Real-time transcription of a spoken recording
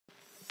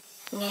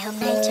Ngày hôm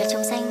nay trời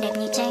trong xanh đẹp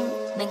như tranh,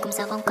 mình cùng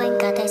dạo vòng quanh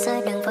cả thế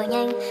giới đừng vội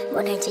nhanh.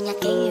 Một hành trình nhạc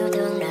ký yêu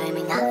thương đời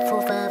mình áp vu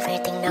vơ về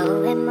tình đầu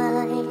em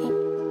ơi.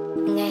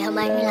 Ngày hôm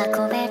ấy là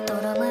cô bé tuổi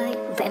đôi mươi,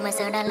 vậy mà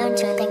giờ đã lớn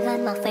trở thành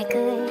hơn mặc phải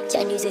cười.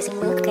 Chạy đi dưới rừng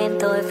bước em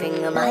tôi phải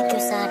ngờ mãi kêu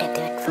xa đẹp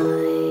tuyệt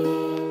vời.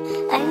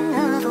 Anh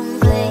ở vùng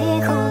quê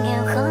khu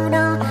nghèo khó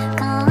đó,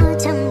 có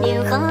trăm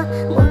điều khó.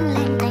 Muốn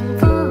lên thành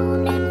phố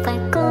nên phải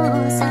cố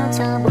sao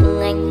cho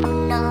bụng anh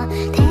muốn no.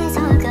 Thế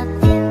rồi gặp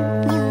em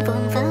nhưng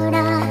vùng vỡ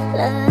đá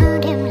lỡ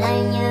đêm lại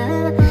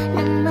nhớ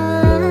nằm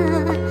mơ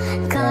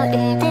gọi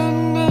tên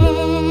em.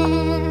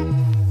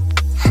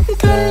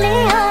 Thiên Lý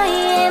ơi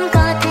em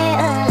có thể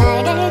ở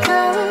lại đây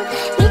không?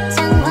 Biết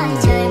chăng ngoài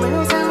trời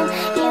mưa giông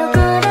yêu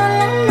cô đơn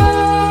lắm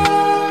em.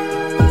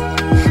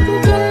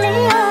 Thiên Lý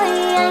ơi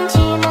anh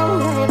chỉ mong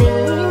người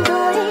bình yên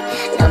thôi,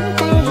 nắm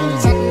tay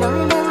chặt đôi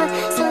môi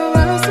rồi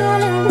ngồi giữa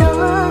lưng đôi.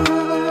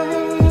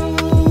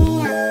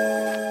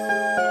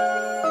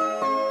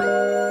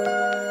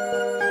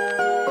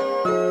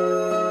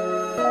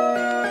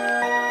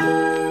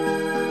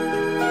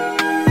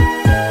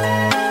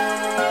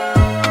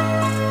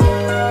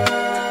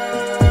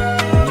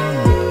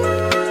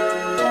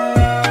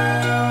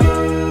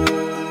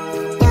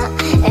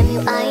 Em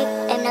yêu ai,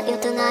 em đang yêu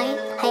thương ai,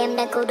 hay em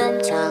đang cô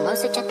đơn chờ ngôi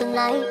sao cho tương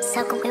lai?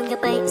 Sao không yêu nhau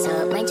bây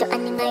giờ, mang cho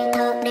anh những ngày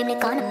thơ. Đêm nay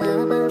có nằm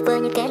mơ bơ vơ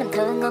như kẻ làm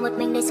thơ, ngồi một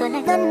mình đây rồi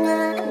lại ngẩn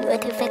ngơ. Người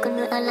thì về con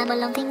người ở lại mà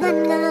lòng thì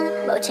ngẩn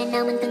ngơ. Bầu trời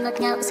nào mình từng ngọt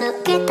ngào giờ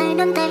kết tay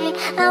nắm tay,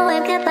 áo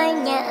em khẽ bay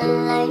nhẹ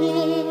lấy.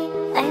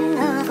 Anh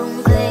ở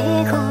vùng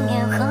quê khu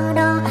nghèo khó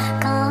đó,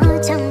 có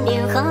trăm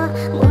điều khó.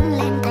 Muốn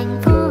lên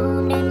thành phố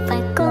nên phải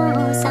cố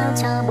sao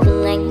cho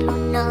bụng anh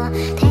luôn no.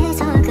 Thế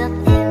rồi gặp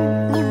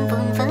em nhưng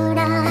vùng vỡ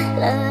đá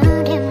lỡ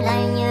đêm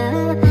lại nhớ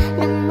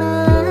nằm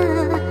mơ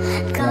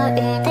gọi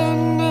tên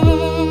em.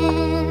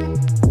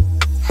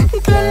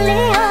 Thiên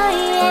Lý ơi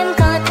em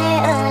có thể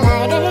ở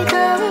lại đây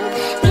không?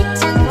 Biết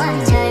chăng ngoài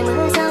trời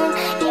mưa giông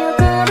yêu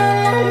cô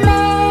đơn lắm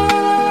em.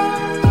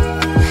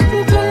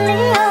 Thiên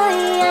Lý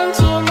ơi anh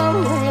chỉ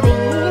mong người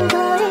bình yên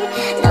thôi,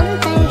 nắm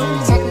tay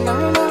chặt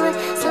đôi môi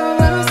rồi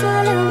ngồi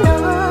giữa lưng đôi.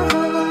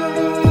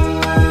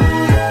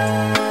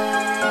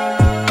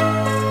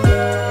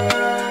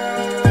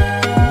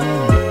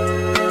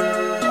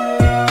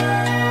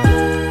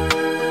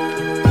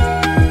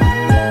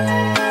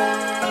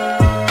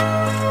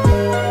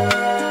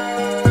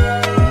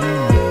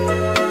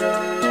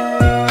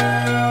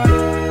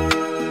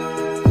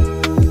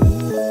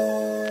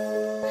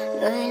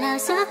 Người là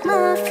giấc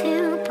mơ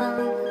phiêu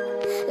bồng,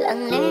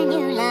 lặng lẽ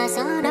như là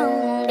gió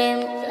đông đêm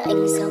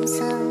lạnh sông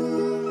sông.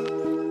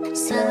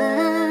 Giờ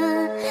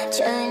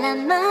trời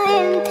làm má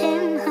em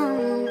thêm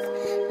hồng,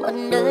 một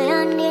đời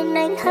an yên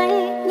anh hãy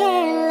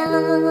nhẹ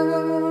lòng.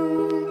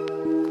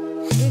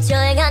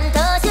 Trời ngàn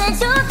thơ duyên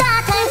chúng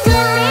ta thành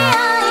Thiên Lý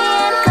ơi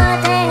em có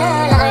thể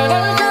ở lại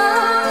đây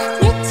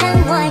không? Biết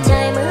chăng ngoài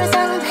trời mưa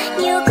giông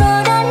nhiều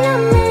cô đơn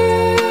lắm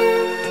em.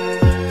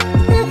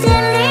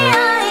 Thiên Lý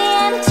ơi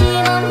em chỉ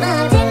mong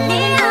ở Thiên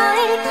Lý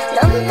ơi,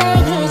 nắm tay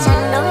ghi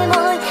chặt đôi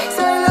môi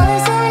rồi ngồi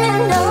dưới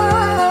lưng đôi.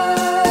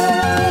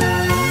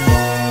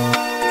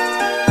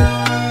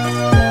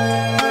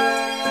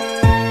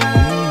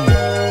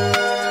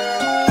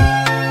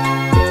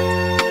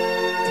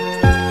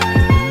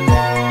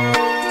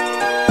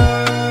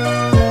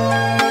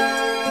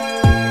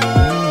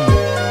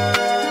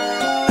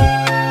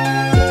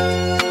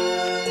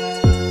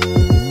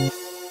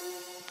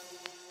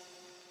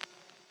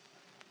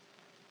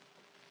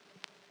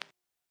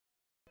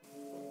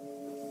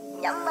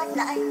 Nhắm mắt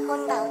lại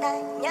hôn vào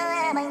tai, nhớ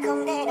em anh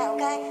không thể nào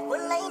cai, muốn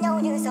lấy nhau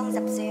như sông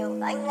dập dìu.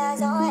 Anh là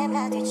gió em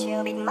là thủy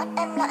triều, bịt mắt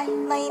em lại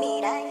mây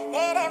bị đai.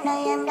 Thế đêm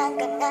nay em đang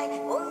cần ai,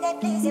 uống hết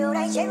ly rượu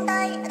đây trên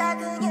tay. Ta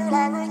cứ như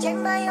là người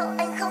trên mây,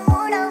 anh không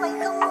muốn đâu, anh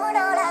không muốn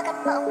đâu là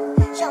căn mộng.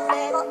 Trong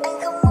đêm anh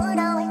không muốn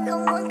đâu, anh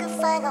không muốn cứ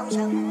phải ngóng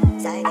trông.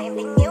 Dài đêm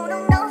tình yêu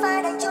nung nấu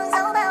phải đành chôn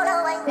giấu bao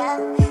lâu anh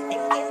đang tìm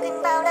kiếm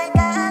tình bao lời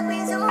ca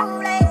quyến rũ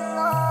lên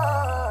ngồi.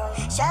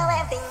 Chào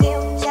em tình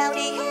yêu, chào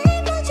đi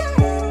hết có cho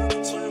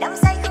đường, chìm đắm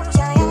say không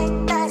chờ ai.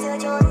 Ta giữa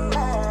chốn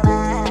mơ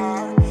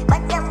màng, mắt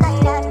nhắm tay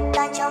đàn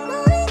trong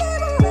mối nhớ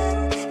vô bờ.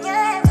 Nhớ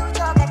em dù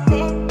cho cận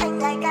bên, anh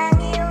lại càng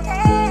yêu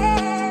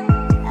thêm.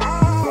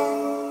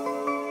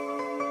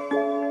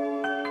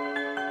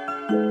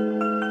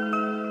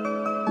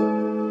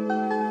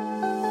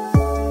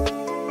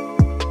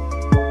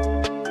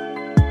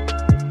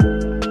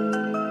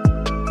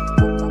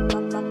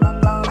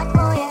 Mắt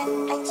môi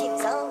em, anh chìm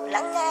sâu,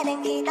 lắng nghe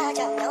đêm khi ta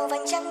chẳng đâu vẫn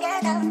chẳng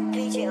ghé thăm.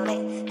 Thủy triều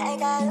lên, hai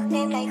ta ước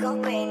đêm nay khó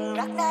quên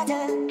rock na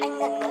thơ. Anh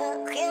ngẩn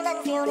ngơ, khiến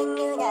anh phiêu linh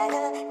như nhà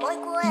thơ. Môi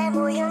của em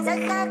mùi hương rất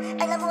khác,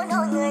 anh là muốn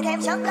hôn người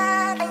thêm chốc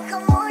lát. Anh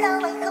không muốn đâu,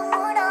 anh không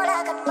muốn đâu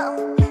là căn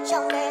mộng.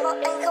 Trong đêm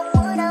anh không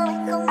muốn đâu,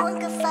 anh không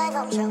muốn cứ phải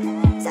ngóng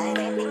trông. Dài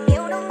đêm tình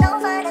yêu nung nấu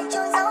phải đành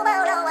chôn giấu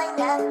bao lâu anh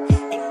đang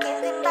tìm kiếm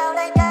tìm bao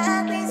lời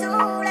ca quyến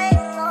rũ lên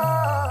ngồi.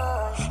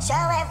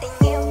 Chào em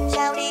tình yêu,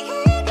 chào đi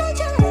hết có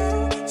cho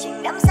đường,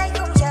 chìm đắm say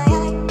không chờ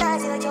ai. Ta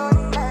giữa chốn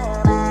mơ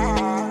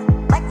màng,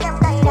 mắt nhắm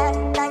tay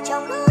đàn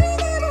trong mối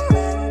nhớ vô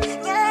bờ.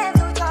 Nhớ em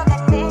dù cho cận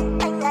bên,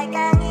 anh lại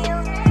càng yêu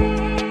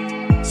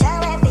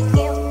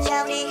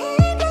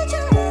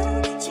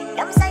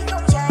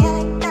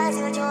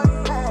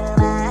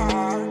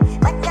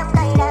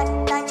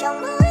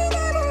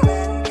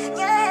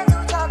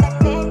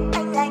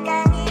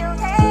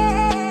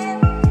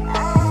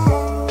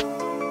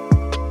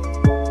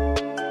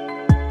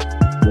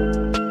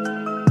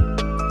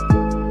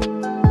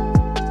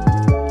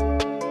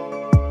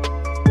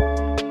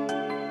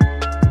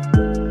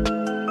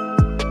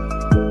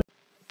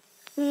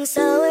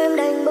em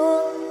đành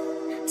buông,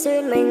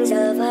 xin mình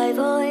giờ phải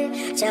vội.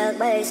 Chắc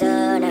bây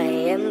giờ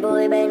này em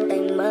vui bên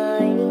tình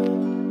mới.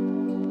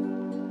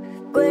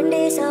 Quên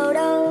đi sao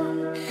đâu,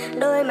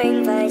 đôi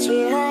mình phải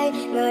chia hai.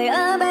 Người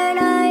ở bên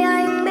ai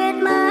anh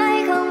biết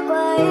mãi không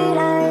quay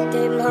lại.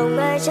 Tìm hồng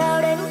ai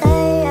trao đến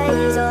tay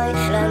anh rồi,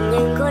 lặng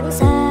nhìn khuất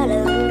xa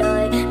lưng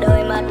đôi.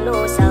 Đôi mắt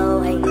nụ sầu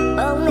hình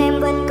bóng em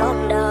vẫn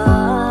còn đó.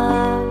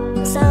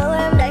 Sao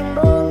em đành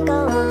buông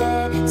câu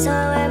thề,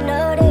 sao em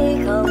nỡ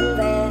đi không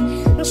về.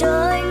 Cho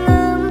anh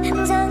ngắm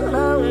giấc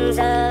mộng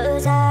dở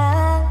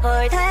dang.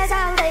 Hỏi thế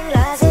gian tình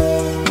là gì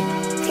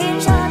khiến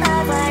cho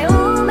ta phải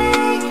u mê.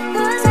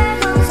 Hứa sẽ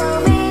không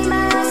sầu mi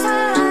mà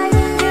sao lại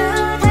như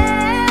thế.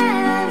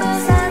 Bước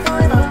ra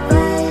khỏi vòng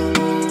vây,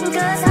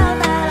 cớ sao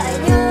ta lại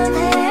như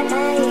thế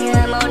này.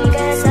 Một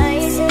kẻ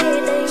say si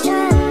tình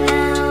chẳng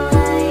nào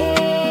hay.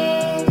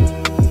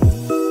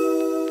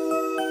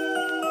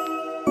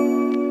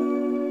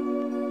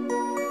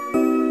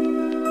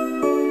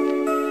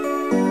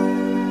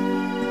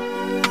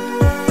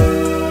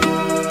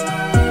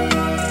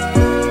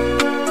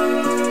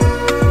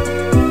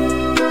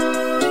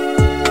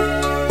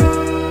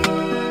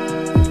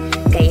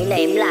 Kỷ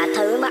niệm là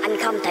thứ mà anh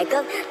không thể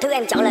cất. Thứ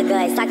em chọn là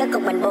gời xa các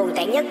cục mình buồn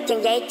tẻ nhất.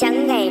 Trang giấy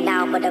trắng ngày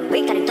nào mà đừng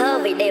viết thành thơ.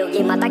 Vì điều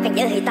gì mà ta càng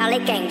nhớ thì ta lấy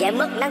càng dễ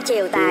mất. Nắng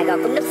chiều tà rồi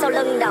cũng núp sau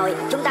lưng đồi.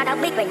 Chúng ta đã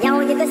biết về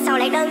nhau nhưng cái sau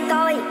lại đơn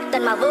côi.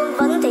 Tình mà vương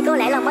vấn thì có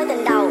lẽ là mới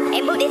tình đầu.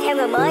 Em bước đi theo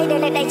người mới,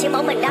 đây chỉ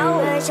mỗi mình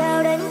đâu. Lời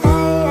trao đến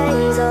tay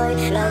anh rồi,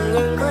 lặng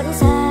nhìn khuất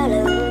xa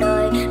lưng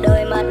đôi.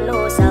 Đôi mắt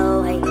nụ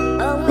sầu hình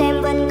bóng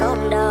em vẫn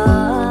còn đó.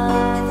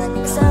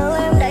 Sao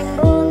em đành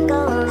buông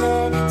câu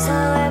thề,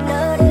 sao em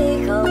nỡ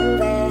đi không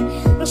về.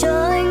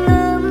 Cho anh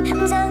ngắm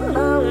giấc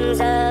mộng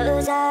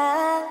dở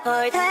dang.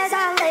 Hỏi thế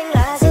gian tình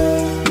là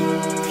gì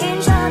khiến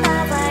cho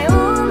ta phải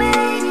u mê.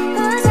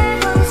 Hứa sẽ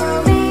không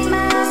sầu mi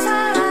mà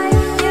sao lại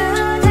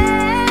như thế.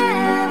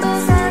 Bước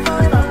ra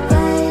khỏi vòng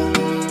vây,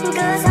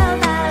 cớ sao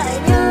ta lại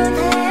như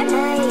thế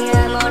này.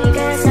 Một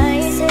kẻ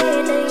say si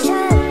tình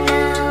chẳng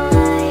nào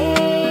hay.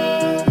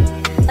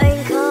 Anh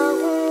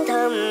không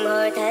thầm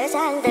hỏi thế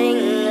gian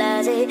tình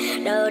là gì.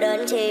 Đau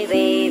đớn chỉ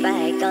vì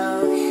vài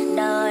câu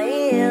nói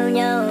yêu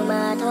nhau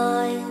mà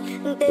thôi.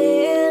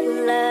 Tiếc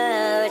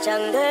là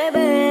chẳng thể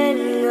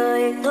bên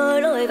người.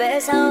 Thôi lùi về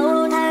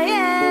sau thấy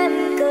em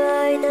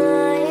cười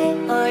tươi.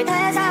 Hỏi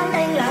thế gian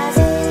tình là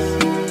gì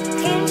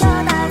khiến cho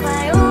ta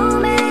phải u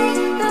mê.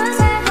 Hứa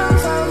sẽ không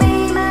sầu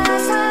mi mà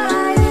sao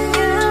lại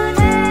như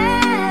thế.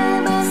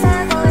 Bước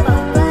ra khỏi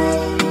vòng vây,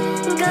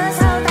 cớ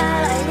sao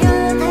ta lại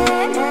như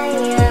thế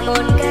này.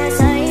 Một kẻ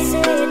say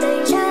si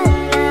tình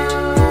chẳng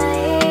nào hay.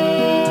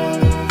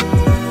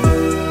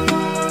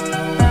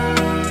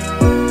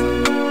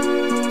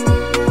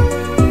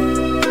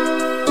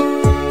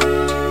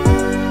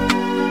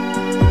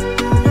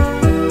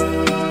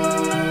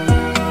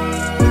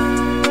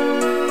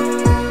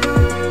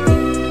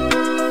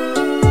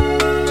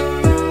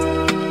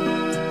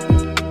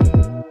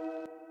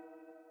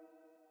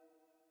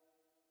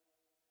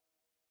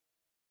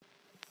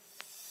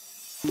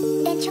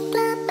 Đèn trong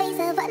club bây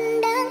giờ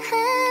vẫn đang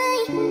hay.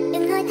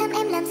 Đừng hỏi thăm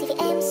em làm gì vì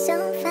em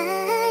sống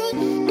phai.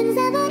 Đừng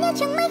giả vờ như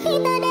chẳng mấy khi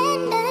ta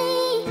đến đây.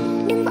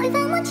 Đừng vội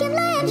vàng muốn chiếm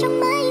lấy em trong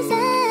mấy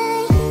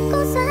giây. Cố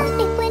xóa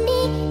để quên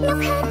đi, nốc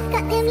hết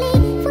cạn thêm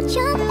ly. Phút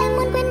chốc em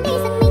muốn quên đi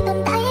rằng mình tồn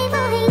tại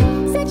vô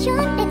hình. Giữa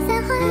chốn đèn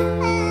xa hoa,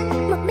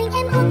 một mình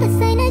em ôm thật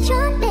say nơi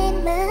chốn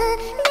đèn mờ.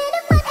 Để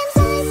nước mắt em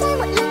rơi rơi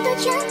một lần tôi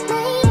chẳng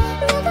bay.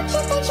 Như góc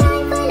trên tay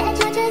trái với lại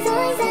trò chơi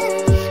dối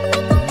gian.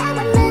 Mình cũng đã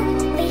muộn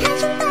màng vì hai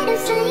chúng ta đều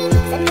say.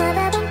 Giận mưa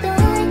và bóng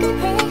tối cứ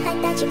thế hai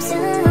ta chìm sâu.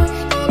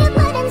 Để nước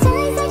mắt em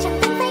rơi rơi chẳng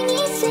cần phải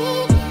nghĩ suy.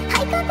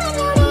 Hãy cứ bên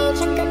nhau đi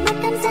chẳng cần mất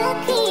cảm giác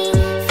khi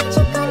phía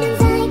trước con đường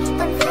dài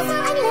còn phía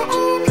sau anh là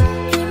em.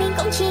 Thì mình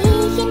cũng chỉ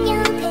khiến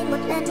nhau thêm một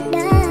lần đó.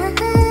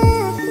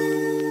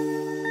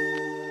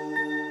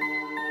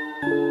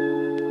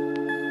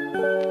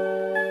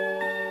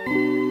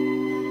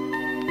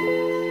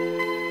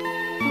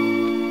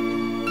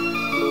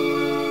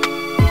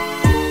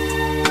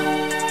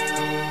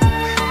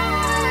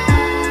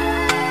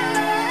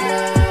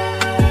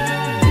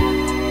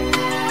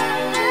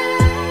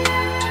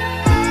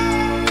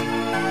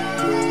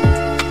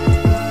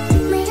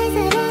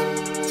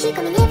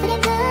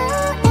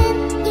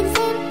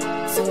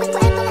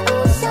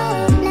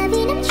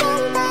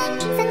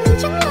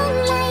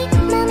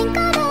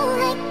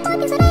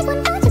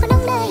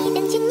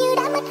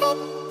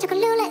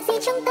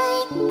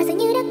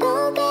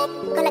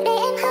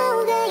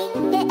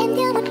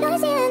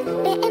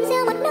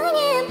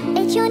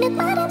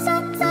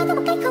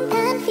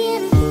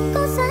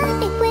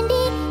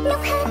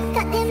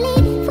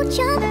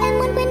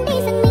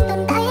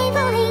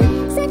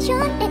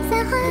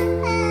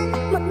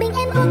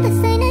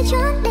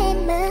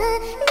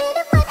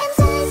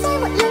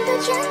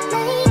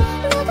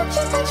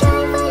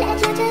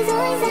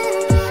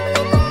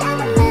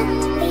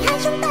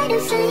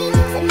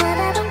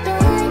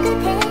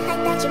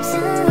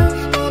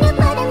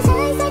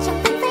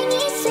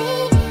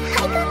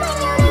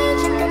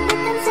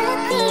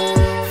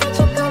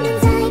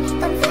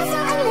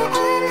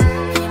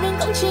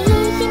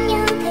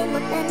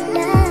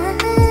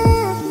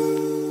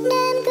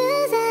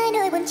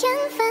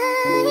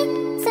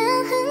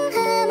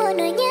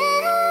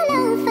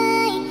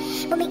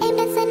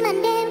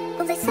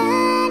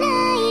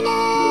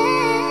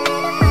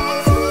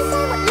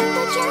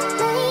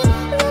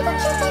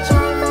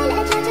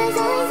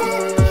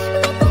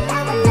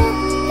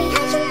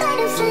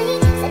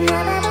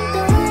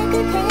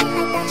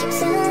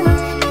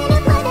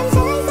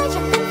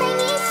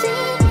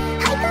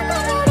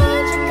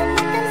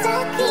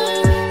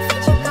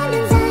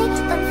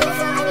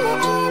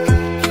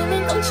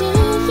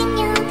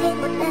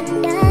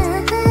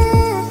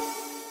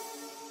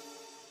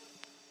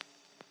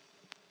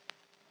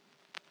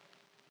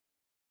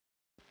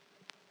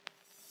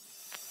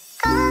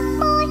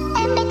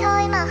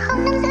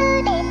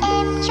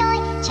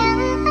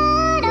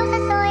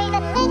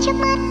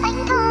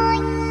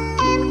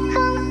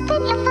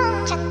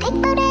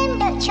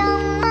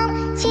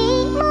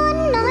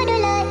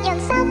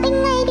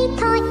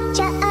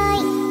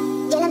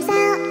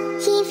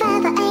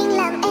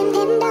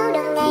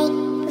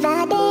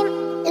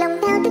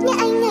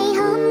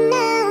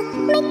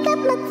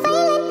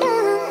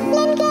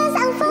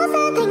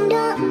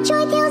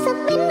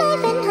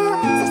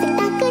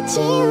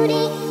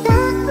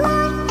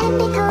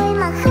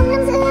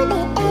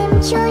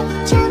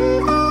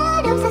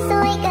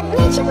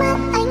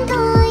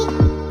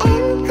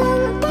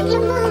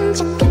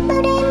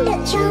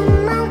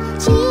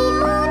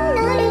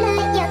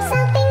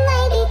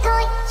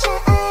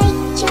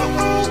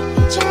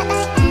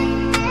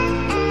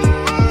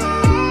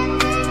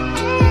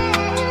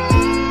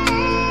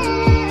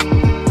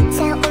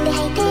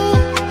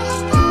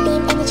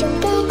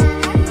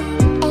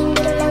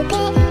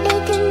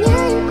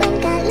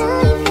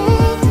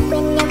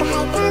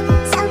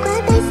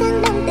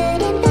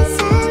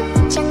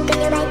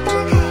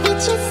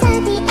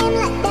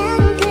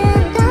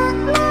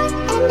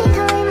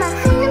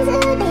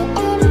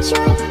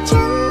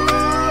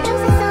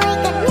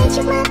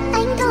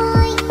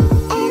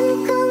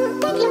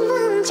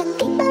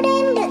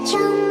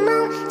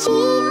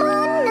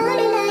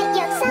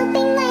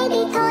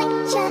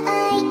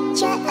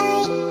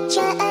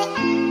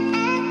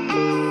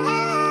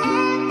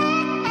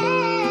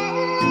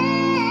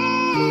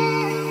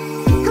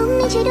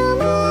 trời đổ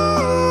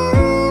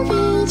mưa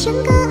vì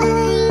chẳng có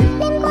ai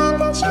liên quan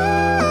tới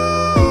chẳng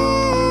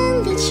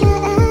vì chờ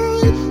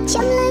ai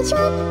chậm lại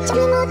chút, chậm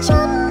lại một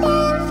chút để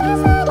em phá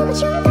ra điều của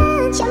chúng ta,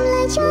 chậm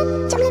lại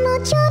chút, chậm lại một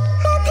chút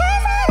để thế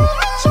giới này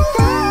anh chẳng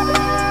ta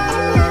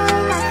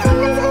em là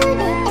không nắm giữ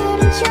để em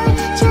trôi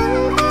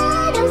chẳng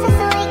ở đâu xa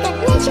xôi gần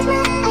ngay trước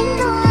mắt anh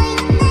thôi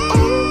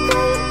em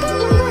không thích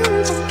im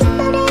lặng chẳng cách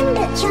bao đêm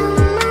đợi trong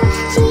mong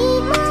chỉ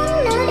muốn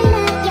nói đây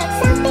là giọt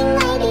sao tình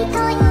ngay đi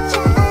thôi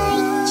chờ ai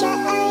chờ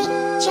ai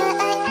chờ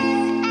ai.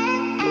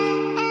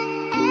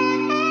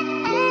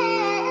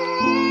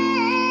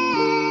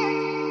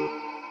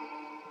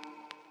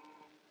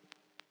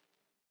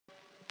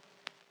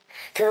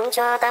 Thương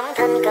cho tấm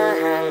thân cơ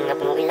hàng ngập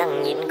ngụy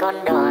lặng nhìn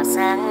con đò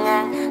sáng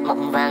ngang,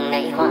 mộng vàng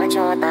này hóa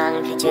cho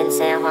tang khi trên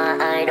xe hoa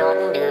ai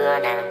đón đưa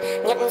nàng.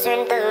 Nhân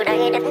duyên từ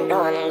đây đất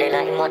đòn để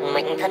lại một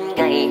mình thân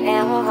gầy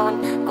héo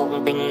hon,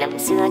 cùng tình năm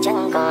xưa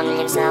chẳng còn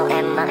nhưng sao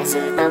em mãi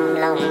giữ tâm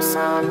lòng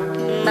son.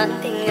 Mang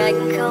tình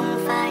anh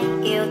không phải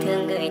yêu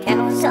thương người theo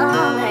gió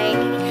ngày,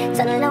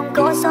 dặn lòng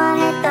cố xóa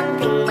hết tâm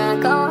tình mà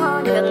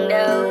có được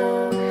đâu.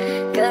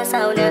 Cớ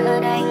sao nỡ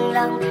đành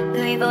lòng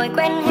người vội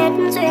quên hết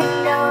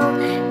duyên đâu,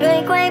 người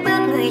quay bước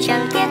người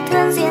chẳng tiếc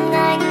thương riêng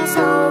anh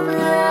sâu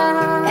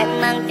vương.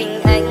 Em mang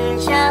tình anh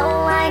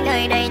trao ai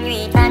nơi đây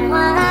nhụy tàn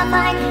hoa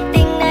phai,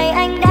 tình này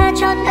anh đã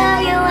chót đã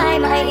yêu ai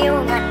mãi yêu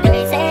ngàn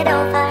đời sẽ đâu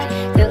phai.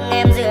 Thương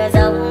em giữa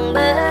dòng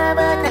bơ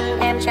vơ thân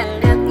em chẳng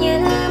được như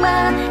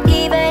mơ,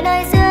 thì về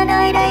nơi xưa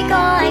nơi đây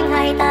có anh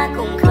hay ta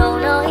cùng khâu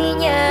nỗi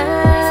nhớ.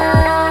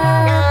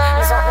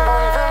 Dọn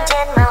buồn vương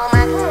trên màu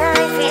mắt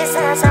ai phía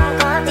xa xăm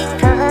có tiếng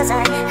thở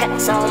dài, khắc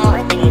sâu mối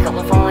tình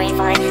không phôi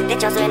phai để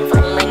cho duyên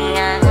phận mình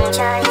ngang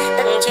trai.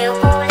 Từng chiều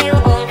cô liêu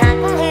buồn thắt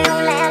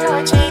hiu lẽ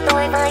loi chi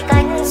tôi với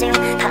cánh diều,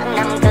 tháng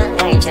năm cứ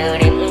ngày chờ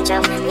đêm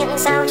trầm nhưng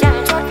sao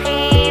chẳng chút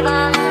hy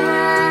vọng.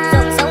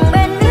 Dòng sông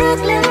bên nước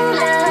lững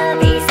lờ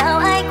vì sao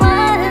ai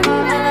quá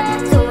hững hờ,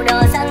 dù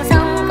đò sang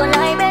sông còn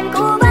lại bên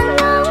cũ vẫn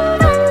ngóng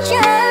vẫn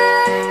chờ.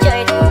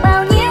 Trời thu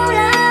bao nhiêu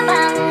lá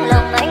vàng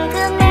lòng anh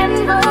thương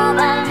em vô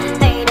vàng,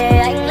 hãy để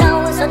anh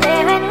lau rồi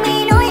để hoen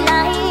mi nối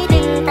lại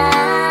tình ta.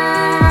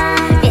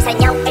 Vì xa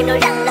nhau em nói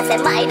rằng là sẽ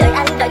mãi đợi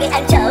anh, đợi ngày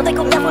anh trở về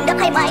cùng nhau vun đắp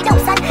hai mái đầu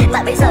xanh.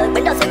 Mà bây giờ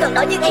bên đầu sẽ còn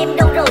đó nhưng em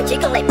đâu rồi, chỉ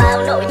còn lại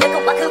bao nỗi nhớ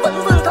cùng quá khứ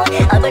vẫn vương thôi.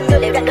 Ở bên người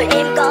liệu rằng đời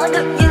em có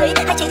được như ý,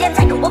 hay chỉ đêm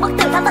dài cùng bốn bức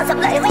tường thắm và dập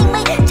lệ hoang mi.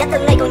 Chắc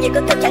từng ngày còn nhiều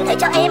cực thực chẳng thể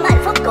cho em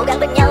hạnh phúc, cố gắng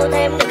bên nhau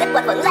thêm được kết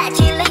quả vẫn là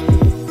chia ly.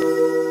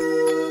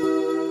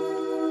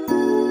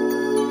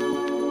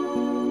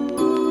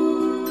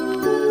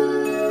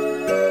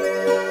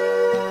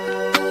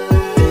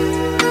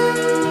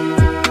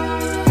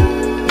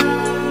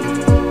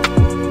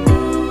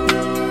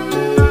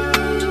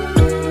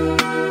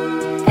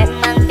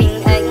 Em mang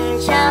tình anh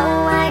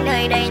trao ai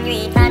nơi đây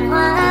nhụy tàn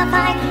hoa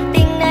phai,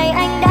 tình này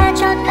anh đã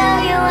chót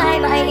đã yêu ai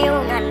mãi yêu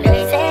ngàn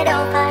đời sẽ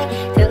đâu phai.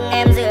 Thương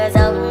em giữa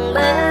dòng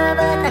bơ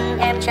vơ thân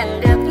em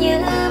chẳng được như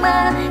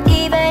mơ,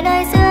 thì về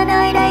nơi xưa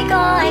nơi đây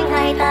có anh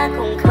hay ta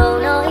cùng khâu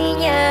nỗi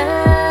nhớ.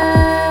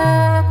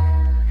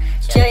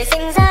 Trời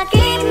sinh ra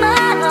kiếp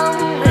má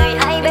hồng, người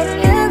hai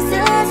bên nước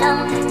giữa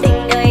dòng,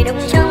 tình đời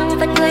đông trong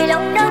phần người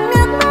lòng đông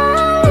nước má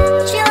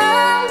lưng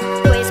trong.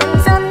 Tuổi xuân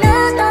sớm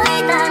nỡ tối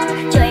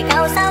tàn, trời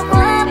cao sao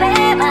quá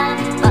bé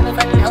bàng, bằng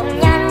phần hồng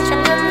nhan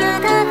chẳng được như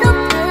thơ khúc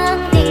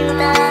thương tình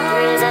ta.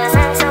 Giờ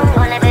sang sông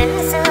ngồi lại bên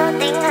xưa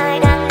tiếng ai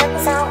đang đứng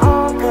sau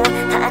ô cửa,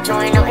 thả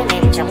trôi nỗi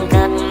niềm trong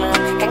cơn mưa,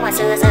 cánh hoa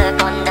xưa giờ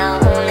còn đâu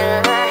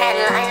nữa. Hẹn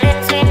lại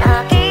liên duyên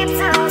ở kiếp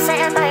sau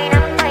sẽ tay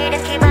nắm tay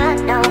đến khi bắt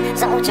đầu,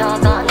 dẫu cho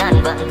có ngàn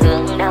vạn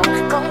thương đau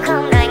cũng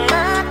không đành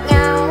mất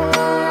nhau.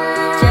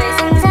 Trời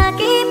sinh ra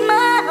kiếp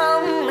má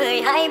hồng,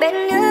 người hai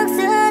bên nước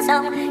giữa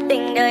dòng,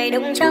 tình đời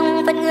đông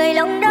trong phần người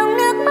lòng đông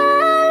nước má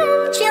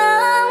lưng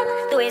trong.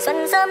 Tuổi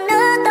xuân sớm nỡ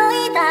tối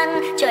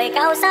tàn, trời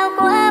cao sao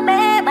quá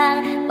bé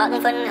bàng, bằng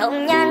phần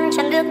hồng nhan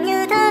chẳng được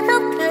như thơ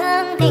khúc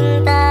thương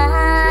tình ta.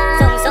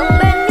 Dòng sông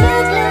bên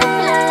nước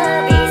lững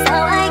lờ vì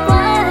sao ai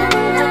quá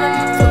hững hờ,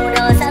 dù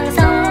đò sang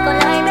sông còn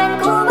lại bên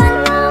cũ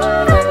vẫn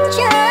ngóng vẫn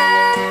chờ.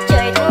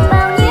 Trời thu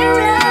bao nhiêu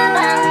lá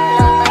vàng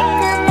lòng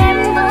anh thương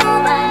em vô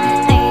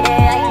vàng, hãy để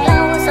anh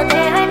lau rồi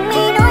để hoen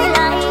mi nối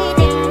lại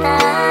tình ta.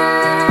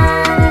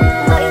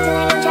 Bởi thương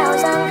anh luôn trao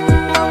dâng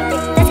mong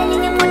tình ta sẽ như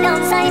những phút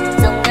đông say,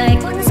 dòng đời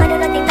cuốn xoay đâu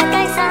là tình ta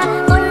cách xa,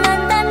 một lần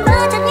tan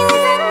vỡ chợt như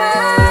giấc mơ.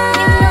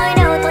 Những nỗi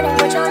đau tôi đành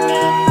vội trốn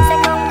đi, sẽ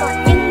không còn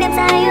những đêm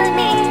dài ưu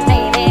mi.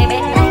 Hãy về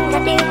bên anh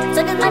gạt đi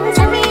rồi nước mắt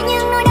tràn mi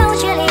những nỗi đau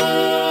chia ly.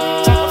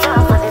 Trách cho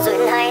phận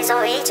duyên hay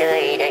dối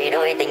trời, để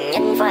đôi tình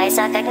nhân phải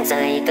xa cách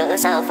rời, cỡ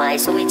sao phải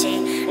xui chi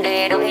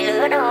để đôi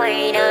lứa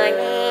đôi đời.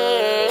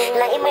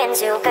 Lấy men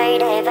rượu cay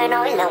để về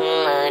nói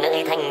lòng, ở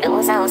nơi thành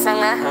đỗ rau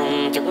sang á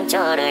hồng, chúc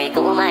cho đời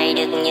cô mai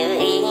được như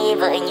ý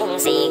với những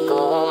gì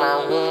cô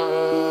mong.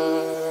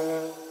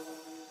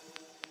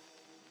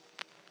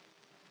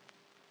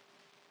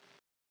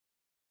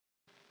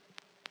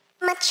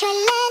 Mặt trời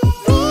lên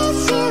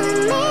miss you,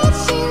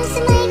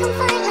 xin mây không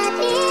phải là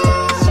điều.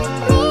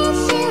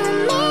 Miss you,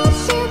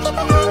 khi thấy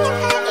anh em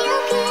hạ yêu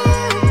kiêu.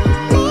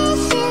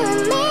 Miss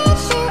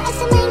you, anh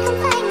xin mây không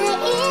phải người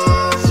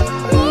yêu.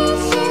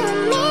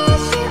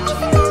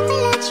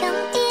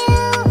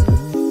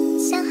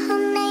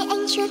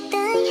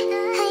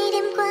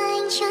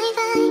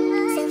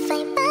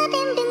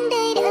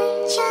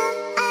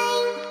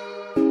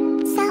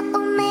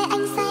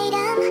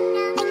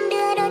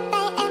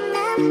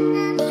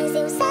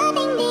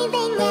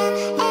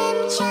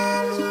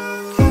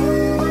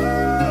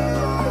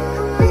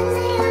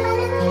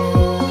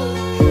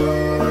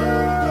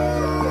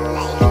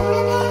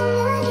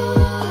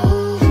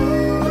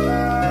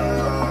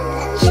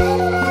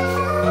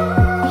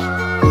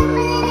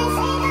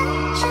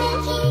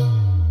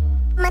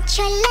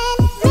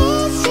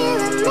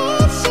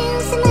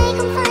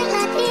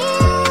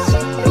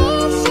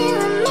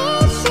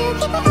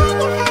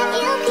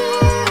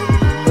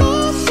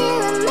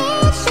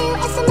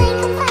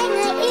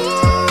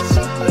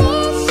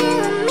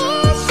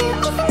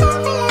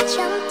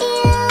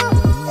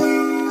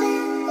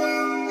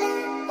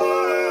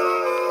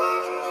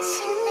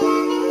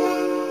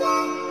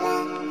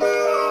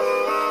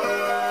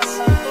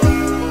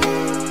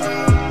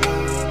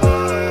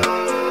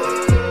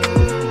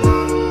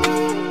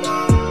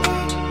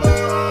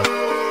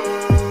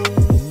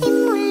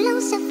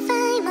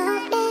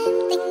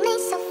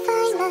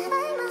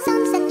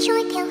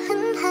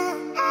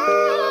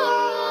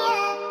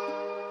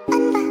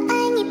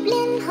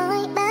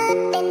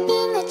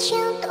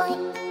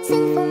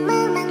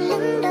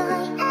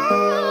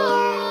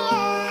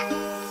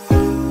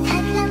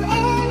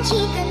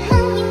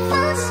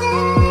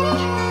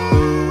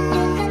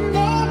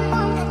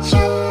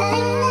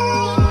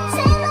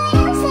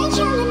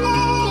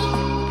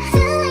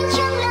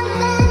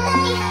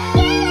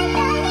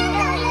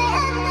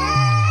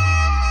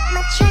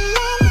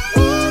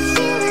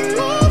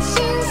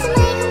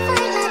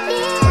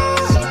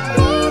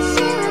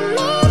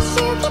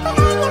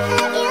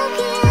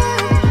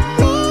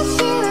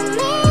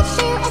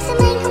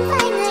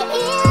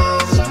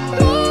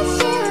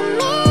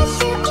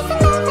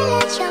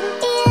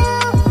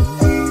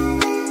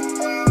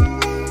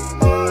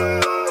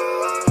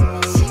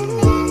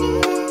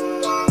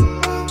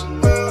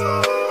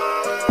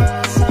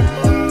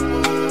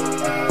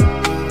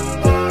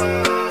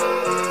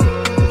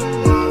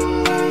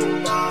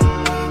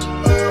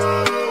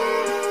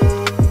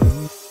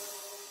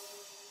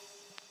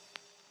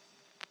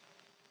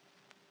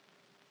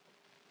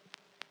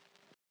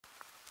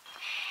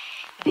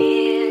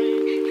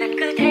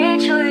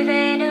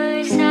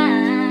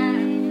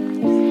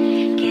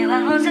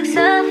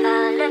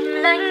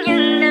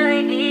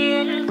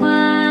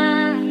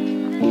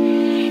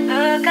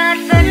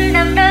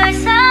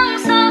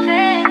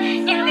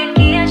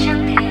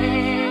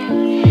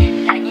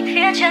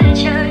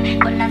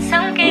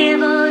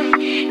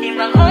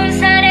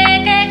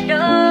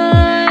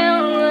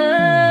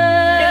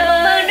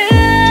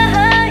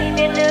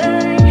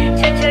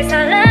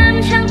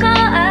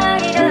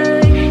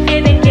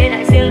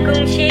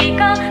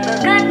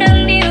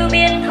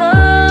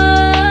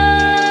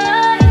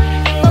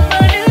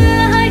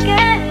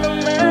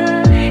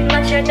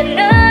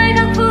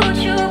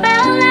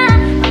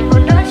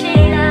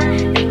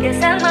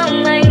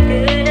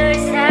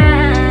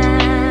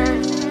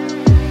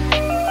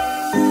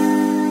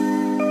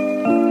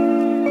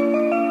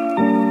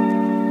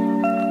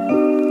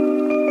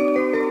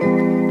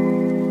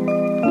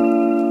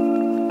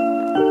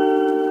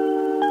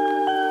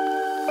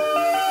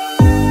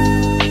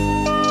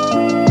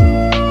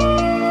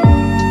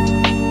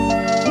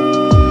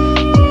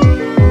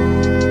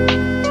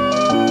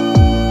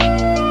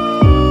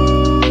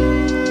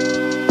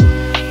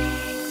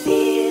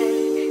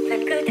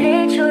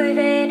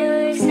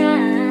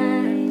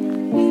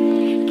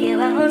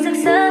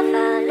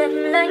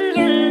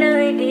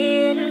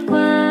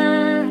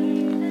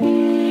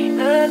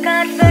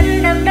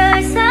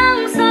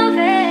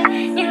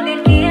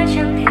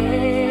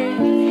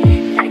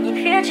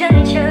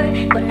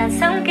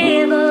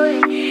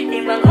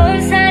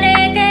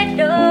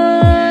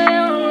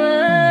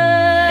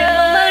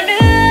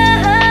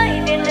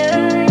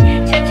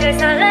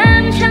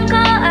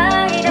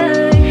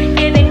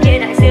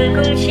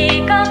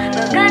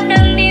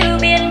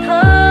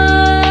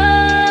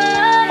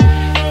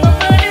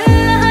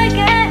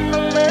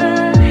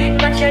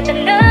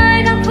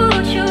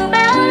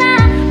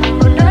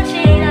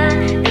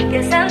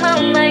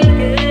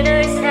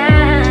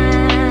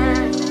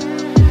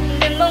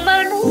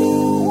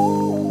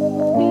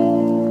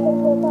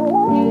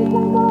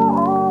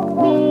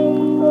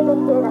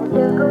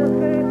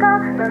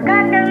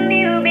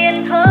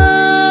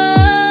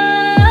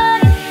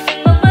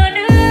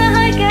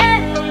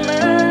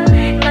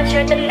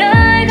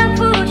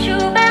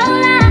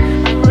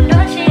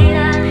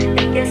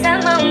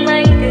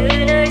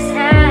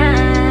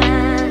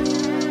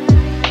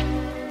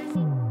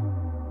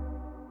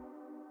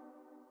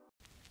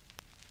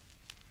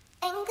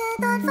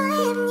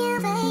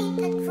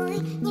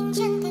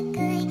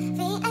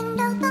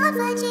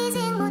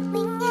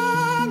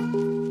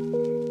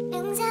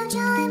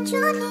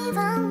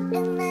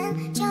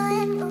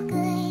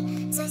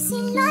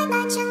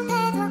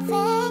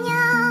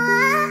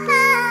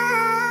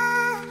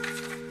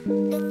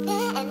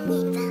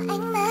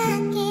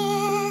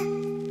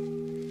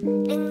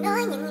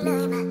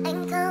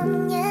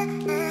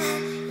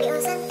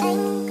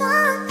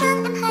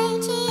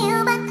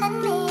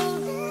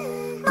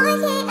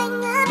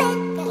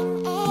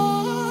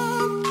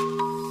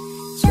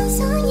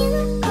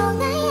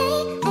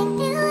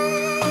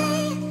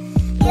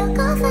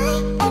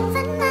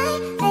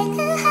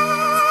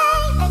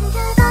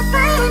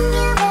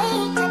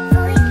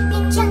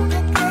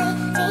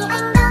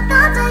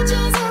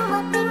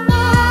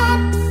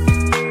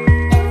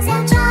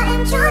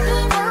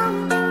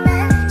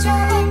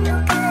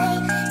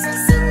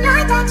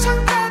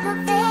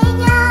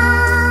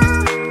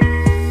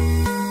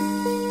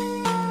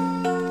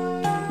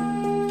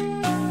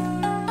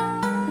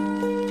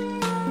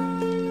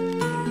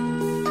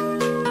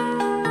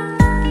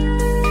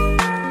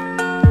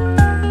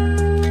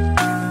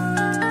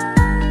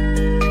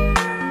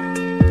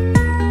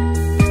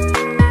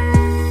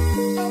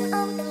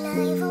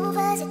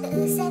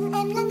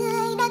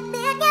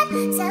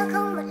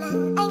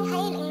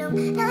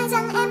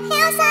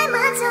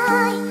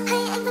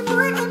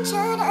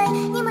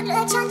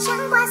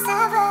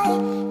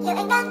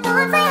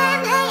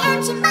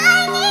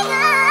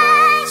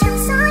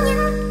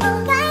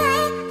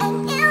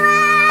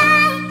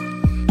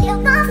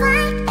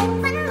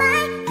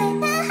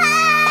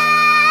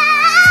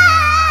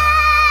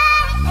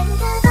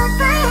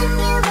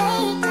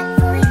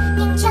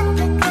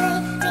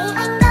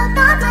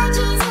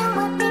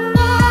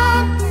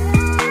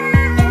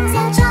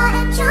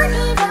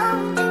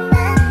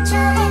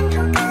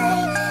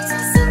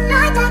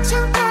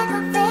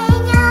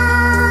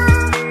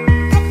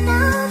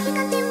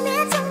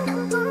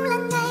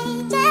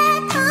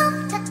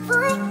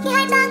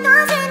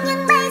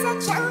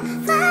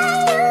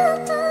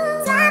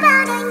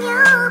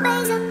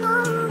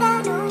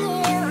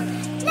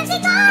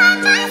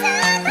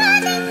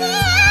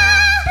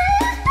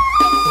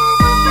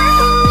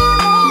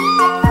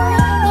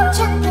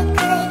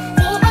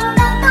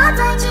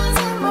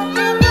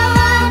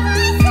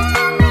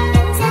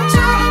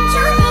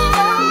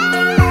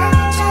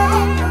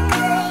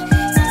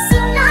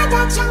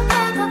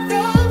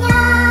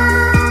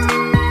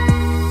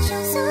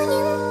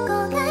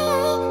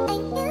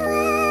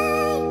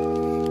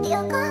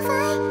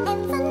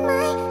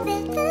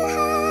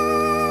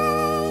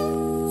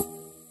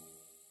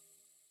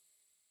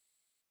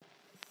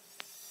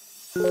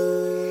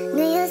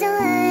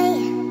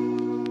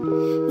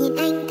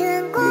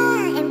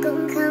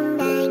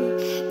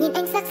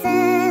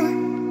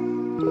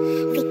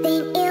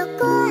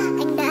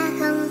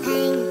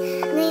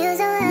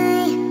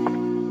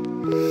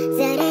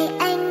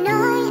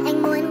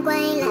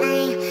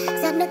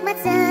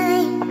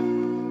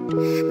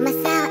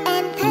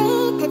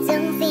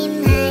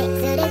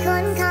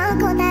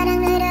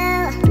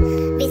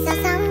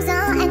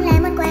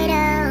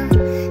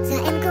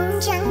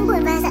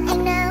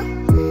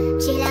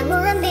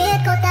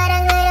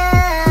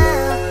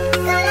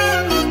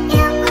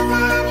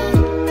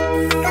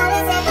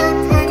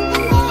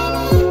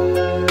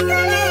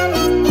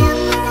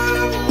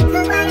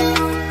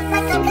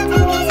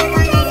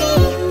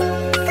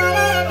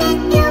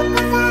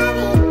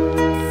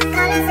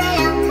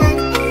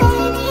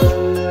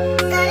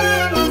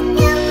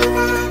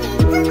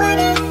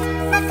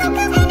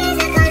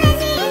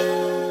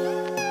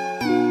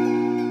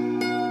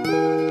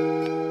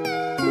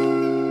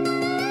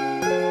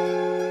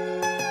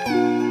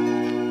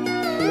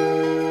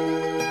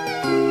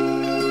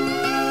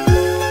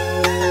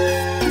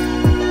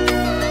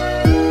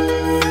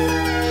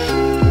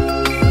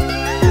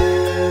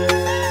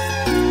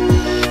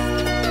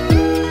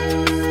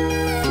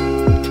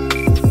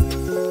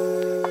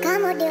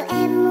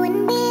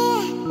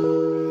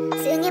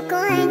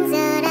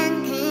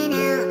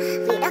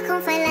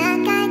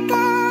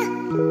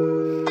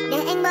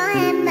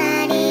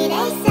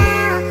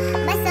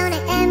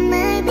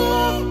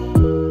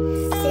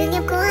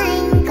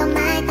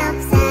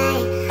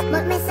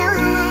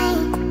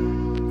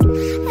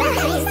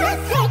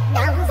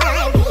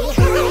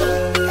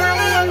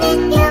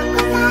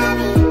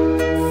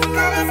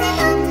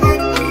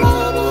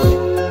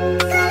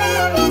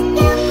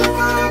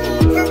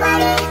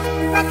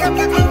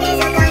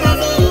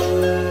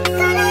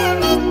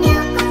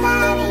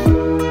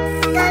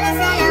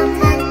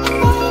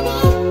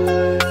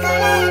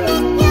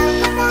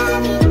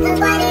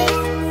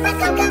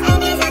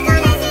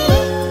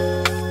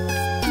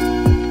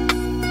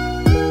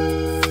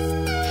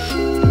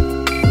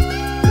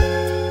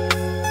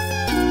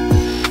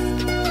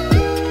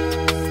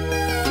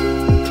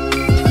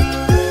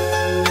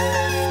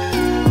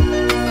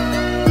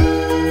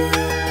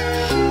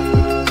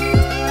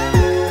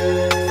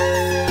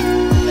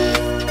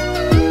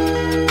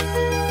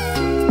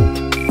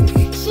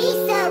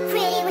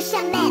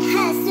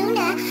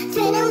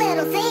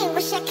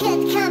 wish I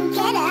could come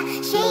get her.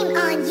 Shame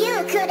on you,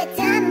 could've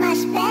done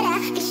much better.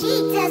 Cause she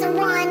doesn't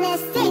wanna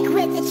stick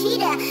with the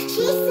cheater.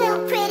 She's so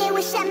pretty,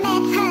 wish I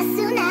met her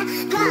sooner.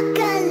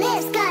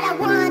 Apocalypse, God, I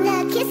wanna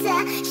kiss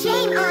her.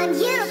 Shame on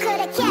you,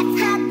 could've kept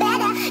her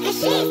better. Cause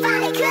she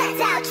finally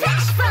cut out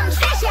trash from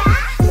treasure.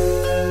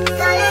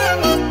 Có lẽ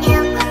nên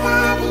yêu của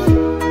ta đi,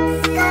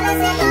 có lẽ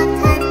sẽ tốt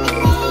hơn anh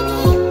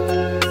baby.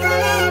 Có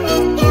lẽ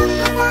nên yêu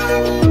của ta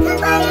đi, cứ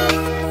qua đi,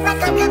 mà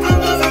không gặp anh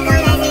bây giờ có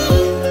là gì.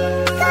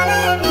 Có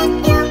lẽ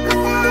nên yêu của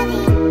ta đi,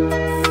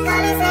 có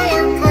lẽ sẽ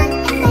lâu hơn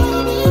anh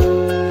baby.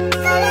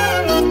 Có lẽ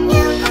nên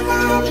yêu của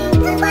ta đi,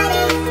 cứ qua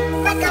đi,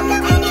 mà không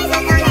gặp anh bây giờ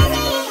có là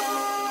gì.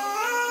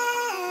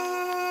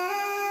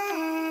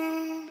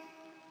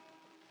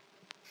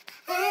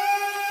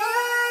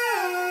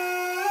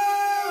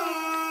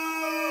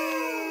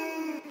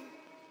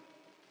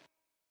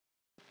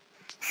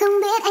 Không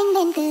biết anh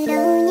đến từ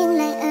đâu nhưng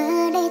lại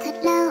ở đây thật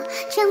lâu.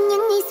 Trong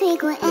những nghĩ suy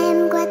của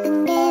em qua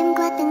từng đêm,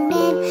 qua từng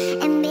đêm.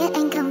 Em biết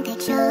anh không thể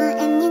cho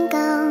em những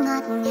câu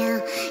ngọt ngào,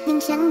 nhưng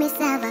chẳng biết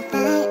xa vào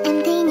tai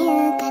em thì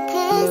như cả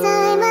thế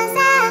giới mở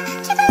ra.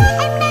 Chắc có lẽ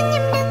em đang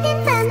nhầm đường tiến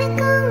vào mê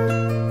cung.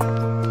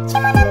 Chỉ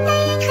một năm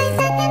nay anh hay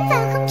ra tiến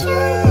vào không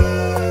trung.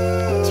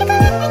 Chắc có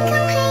lẽ anh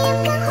không hay em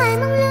cứ hoài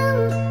mong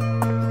lung.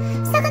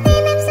 Sao con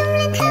tim em rung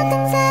lên theo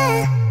từng giờ.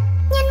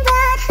 Nhân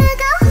vật hư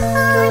cấu,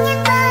 nhân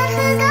vật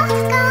hư cấu,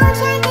 câu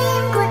trái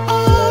tim của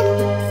em.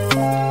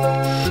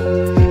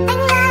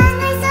 Anh là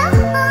người xấu,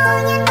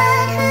 nhân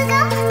vật hư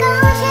cấu,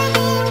 câu trái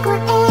tim của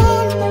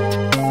em.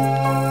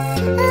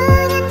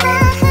 Nhân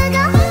vật hư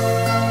cấu.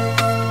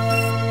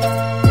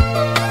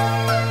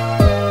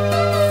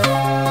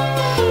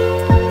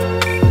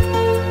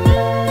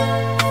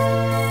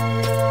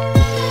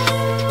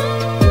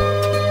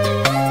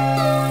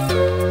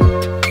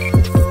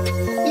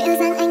 Liệu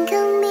rằng anh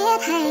không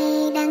biết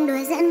hay đang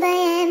đùa giỡn với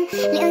em?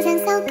 Liệu rằng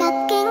sau cặp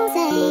kính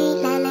dày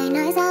là lời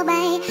nói gió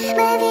bay?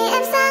 Bởi vì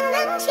em sáng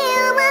nắng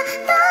chiều mà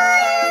tối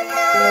là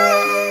thơ,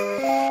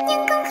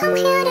 nhưng cũng không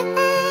hiểu được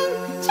anh.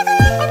 Chắc có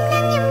lẽ em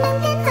đang nhầm đường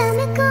tiến vào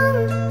mê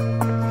cung.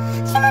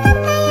 Chỉ một năm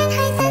nay anh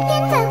hay ra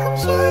tiến vào không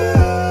trung.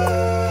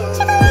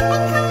 Chắc có lẽ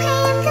anh không hay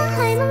em cứ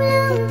hoài mong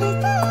lung.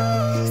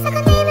 Sao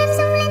con tim em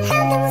rung lên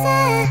theo từng giờ.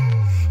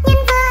 Nhân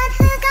vật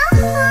hư cấu,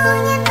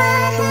 nhân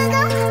vật hư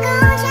cấu,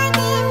 câu trái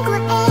tim của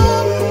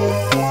em.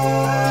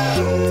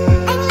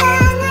 Anh là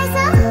người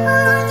xấu,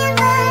 nhân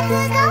vật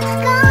hư cấu,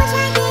 câu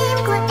trái tim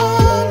của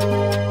em.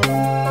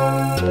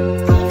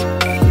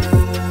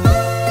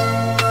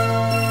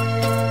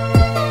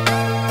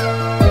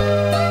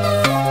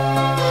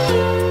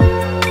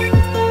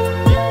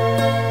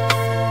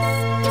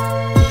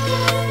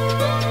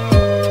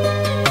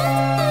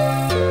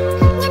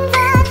 Nhân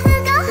vật hư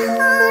cấu,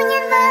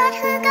 nhân vật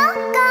hư cấu,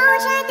 câu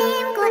trái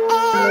tim của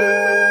em.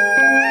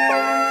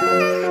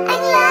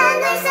 Anh là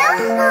người xấu,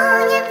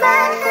 nhân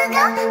vật hư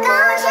cấu,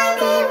 câu trái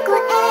tim của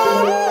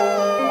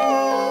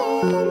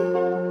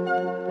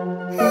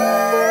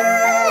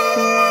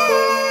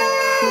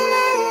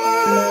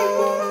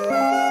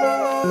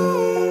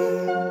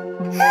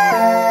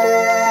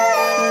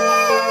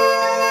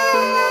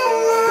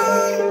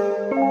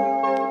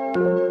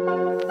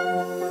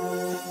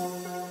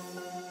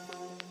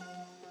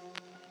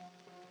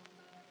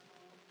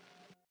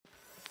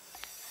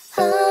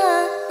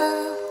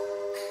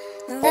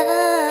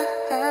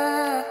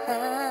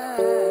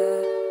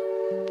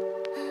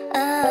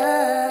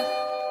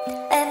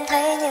Em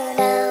thấy như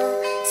nào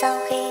sau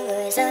khi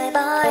người rời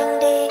bỏ anh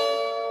đi?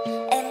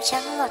 Em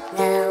chẳng ngọt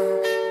ngào,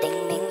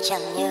 tình mình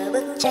chẳng như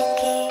bức tranh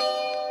khi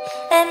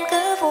em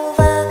cứ vu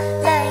vơ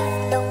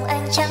lạnh lùng.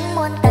 Anh chẳng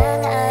muốn ta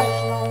ngại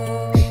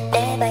ngùng,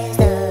 để bây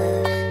giờ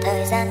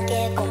thời gian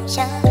kia cũng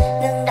chẳng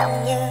ngừng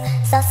động như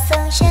giọt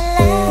sương trên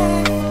lá.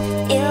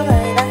 Yêu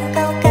người bằng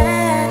câu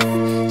ca,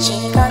 chỉ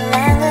còn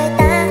là người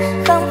ta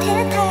không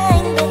thiết tha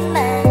anh biết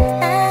mà.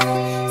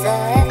 Giờ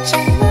em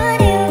chẳng muốn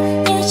yêu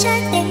như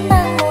trái tim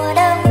mang mùa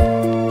đông,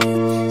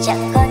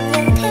 chẳng còn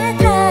những thiết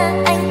tha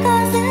anh có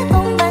giữ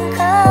cũng bằng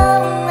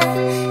không.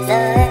 Giờ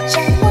em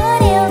chẳng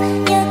muốn yêu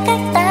như cách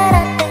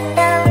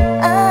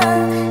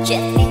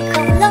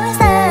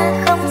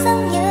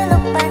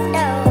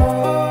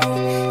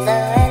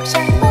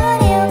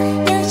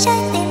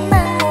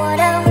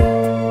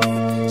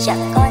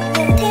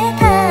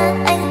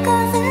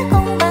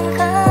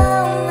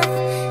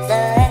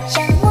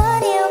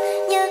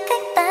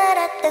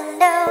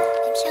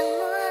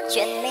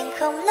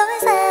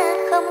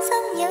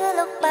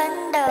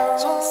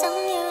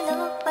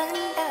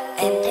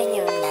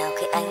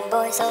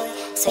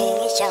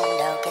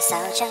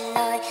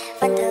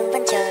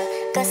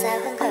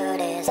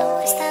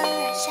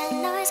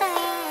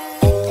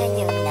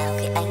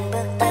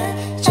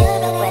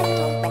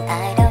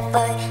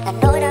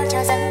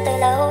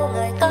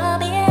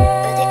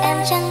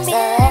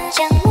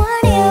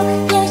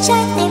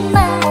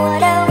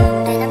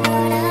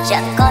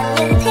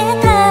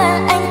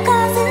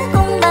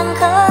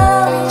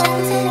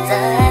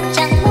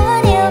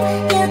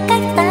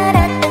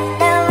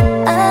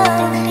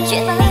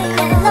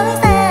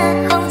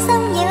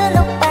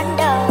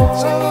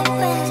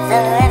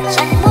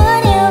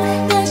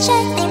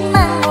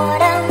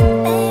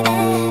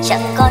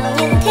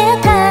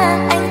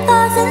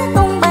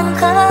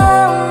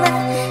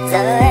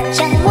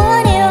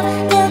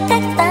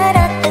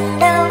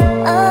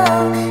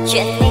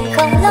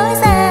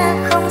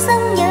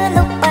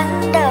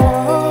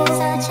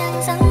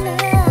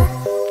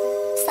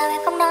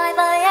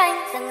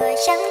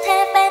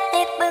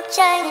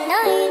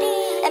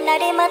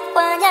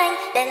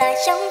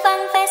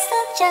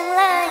chẳng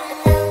lại.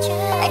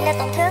 Anh đã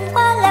tổn thương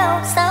quá lâu,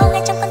 sao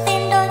ngay trong con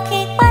tim đôi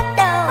khi bắt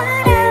đầu.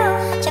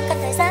 Chẳng cần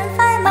thời gian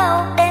phai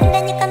màu, đêm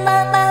đến như cơn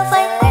mơ bao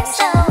vây khóe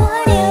sầu.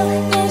 Điều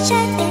như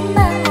trái tim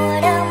mang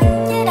mùa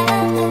đông như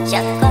đã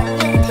chẳng còn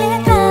những thiết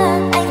tha.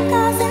 Anh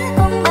có giữ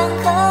cùng bằng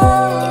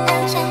không thì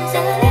anh chẳng giữ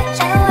để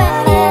trao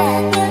em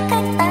nghe như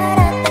cách ta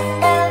đã từng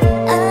đâu.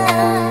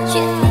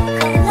 Chuyện mình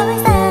không lối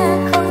ra,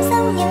 không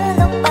giống như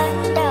lúc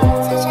ban đầu.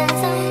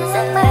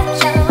 Giờ mang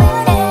trao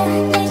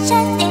em như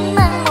trái tim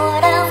mang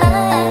mùa đông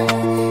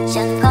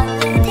chẳng còn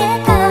những thiết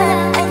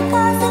tha. Anh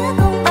có giữ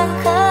cùng bằng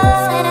không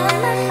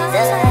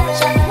giờ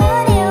chẳng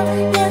muốn yêu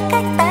như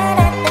cách ta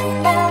đã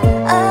từng đâu.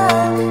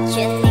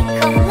 Chuyện mình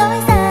không lối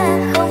ra,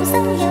 không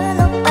giống như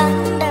lúc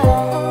ban đầu.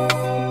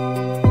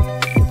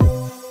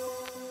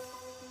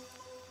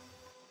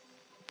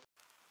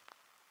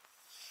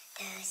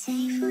 Từ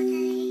giây phút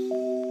này,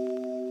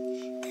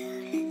 từ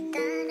lần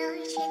ta nói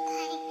chia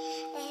tay,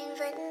 em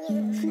vẫn như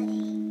vậy,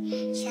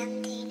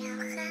 chẳng thể nào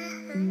khá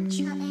hơn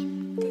cho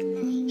em từ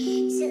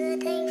ngày giữa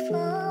thành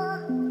phố.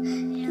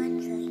 Luôn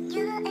gửi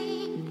nhớ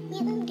em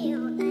những điều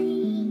ấy,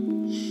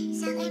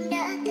 rằng em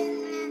đã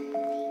từng là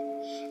người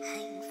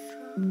hạnh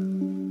phúc.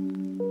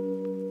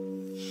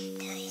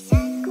 Thời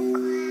gian cũng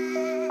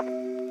qua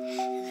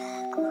và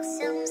cuộc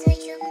sống giữa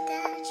chúng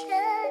ta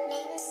trở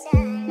nên xa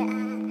lạ.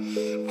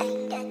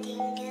 Anh đã tìm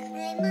được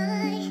người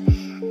mới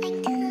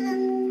anh thương.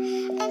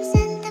 Em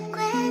dần tập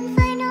quen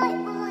với nỗi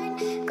buồn,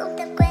 cũng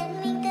tập quen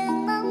mình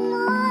từng mong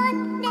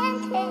muốn. Đến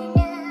thế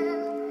nào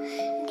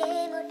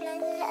để một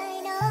lần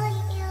lại nói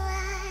yêu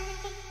ai.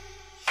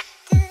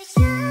 Từ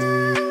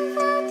trong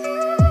vô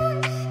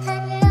thức,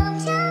 thật lòng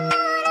chẳng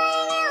muốn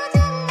anh yêu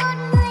thương một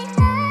người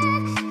khác.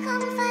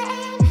 Không phải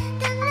em,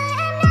 từng lời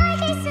em nói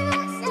khi xưa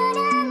giờ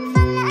đang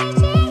phản lại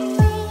chính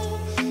mình.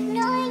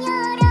 Nỗi nhớ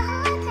đã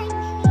hóa thành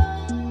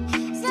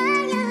hình, giá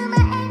như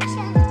mà em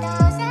chẳng tỏ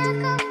ra,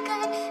 không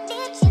cần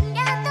biết chừng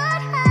đã tốt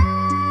hơn.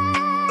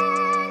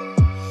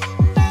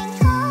 Đành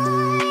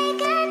thôi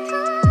kết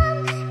thúc,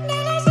 để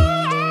lại gì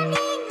em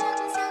đi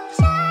ngược dòng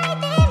trái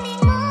tim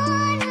mình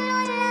muốn.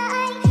 Luôn là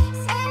anh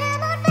sẽ là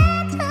một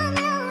vết thương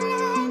lâu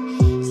lành.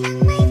 Chẳng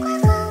may qua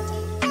không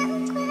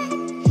nhận quên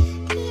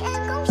thì em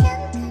cũng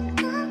chẳng cần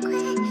có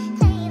quên.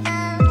 Thay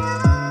vào đó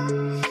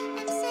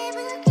em sẽ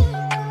bước đi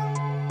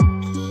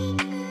cùng khi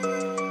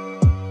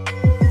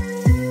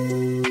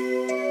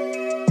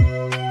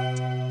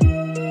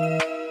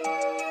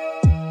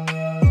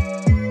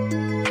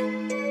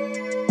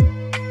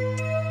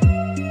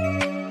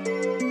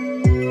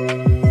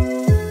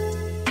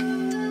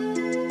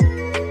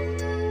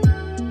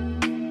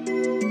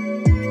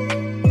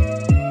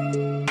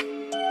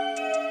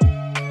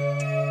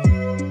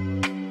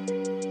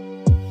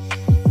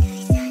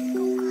thời gian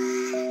cũng qua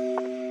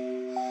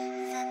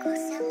và cuộc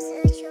sống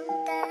giữa chúng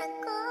ta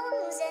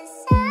cũng dần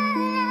xa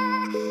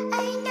lạ.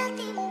 Anh đã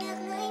tìm được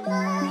người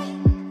mới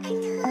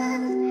anh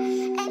thương.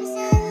 Em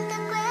dần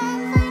tập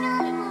quen với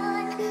nỗi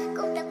buồn,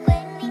 cũng tập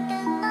quen mình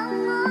từng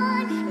mong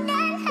muốn.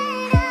 Đến thế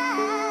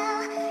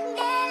nào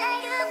để lại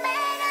được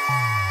bên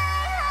ai.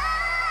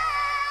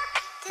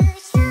 Từ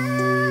trong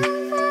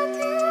vô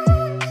thức,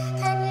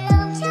 thật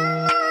lòng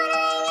chẳng muốn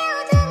anh yêu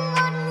thương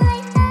một người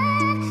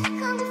khác.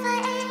 Không phải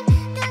em,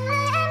 từng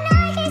lời em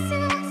nói khi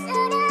xưa giờ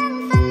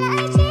đang phản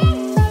lại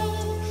chính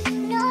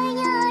mình. Nỗi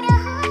nhớ đã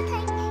hóa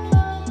thành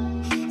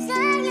hình,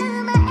 giá như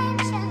mà em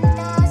chẳng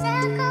tỏ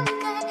ra, không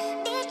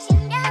cần biết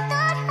chừng đã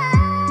tốt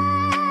hơn.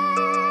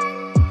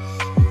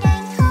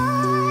 Đành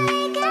thôi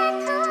kết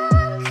thúc,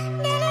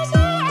 để lại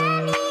gì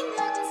em đi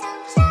ngược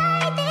dòng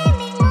trái tim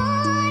mình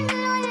muốn.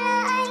 Luôn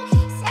là anh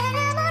sẽ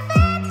là một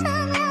vết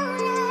thương lâu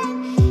lành.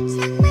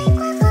 Chẳng may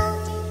qua không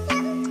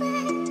nhận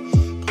quên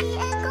thì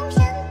em cũng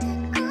chẳng cần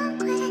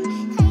có quên.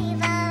 Thay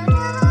vào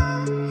đó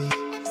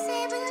em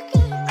sẽ bước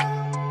đi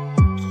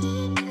cùng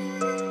khi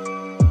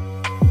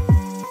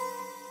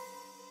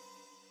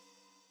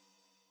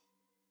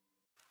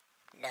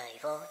đời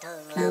vô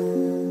thường lắm,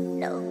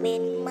 đâu biết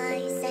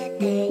mai sẽ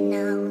thế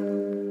nào.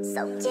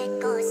 Sống chết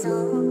có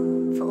số,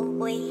 phú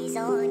quý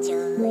do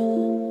trời.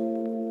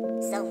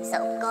 Sống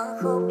sống có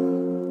khúc,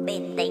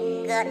 bên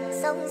tình gần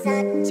sống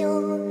dắt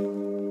chôn.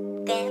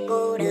 Kẻ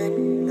cô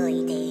đơn, người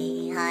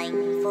thì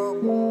hạnh phúc.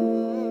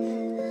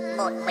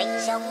 Một mình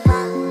trong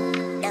vắng,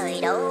 đời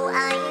đâu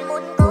ai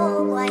muốn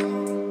cô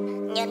quạnh.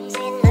 Nhân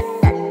duyên lận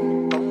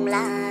đận cũng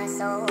là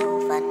số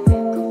phận.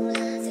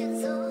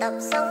 Tập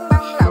sống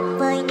bằng lòng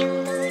với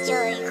những thứ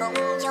trời không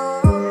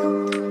cho.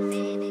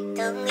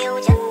 Thương yêu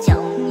trân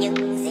trọng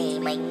những gì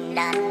mình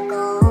đang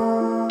có.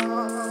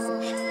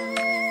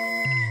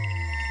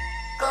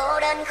 Cô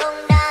đơn không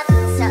đáng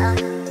sợ,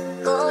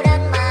 cô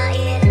đơn mà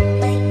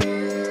yên bình.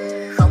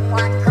 Không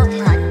oan không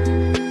hận,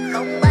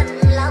 không bận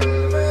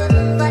lòng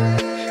vương vấn.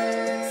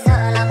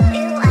 Sợ lòng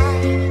yêu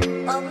ai,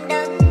 ôm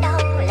đớn đau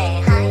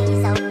lẻ hai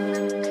dòng.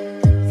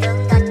 Thương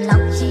thật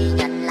lòng chỉ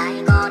nhận lại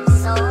con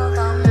số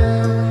không.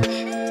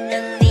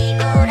 Đừng vì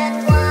cô đơn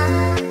quá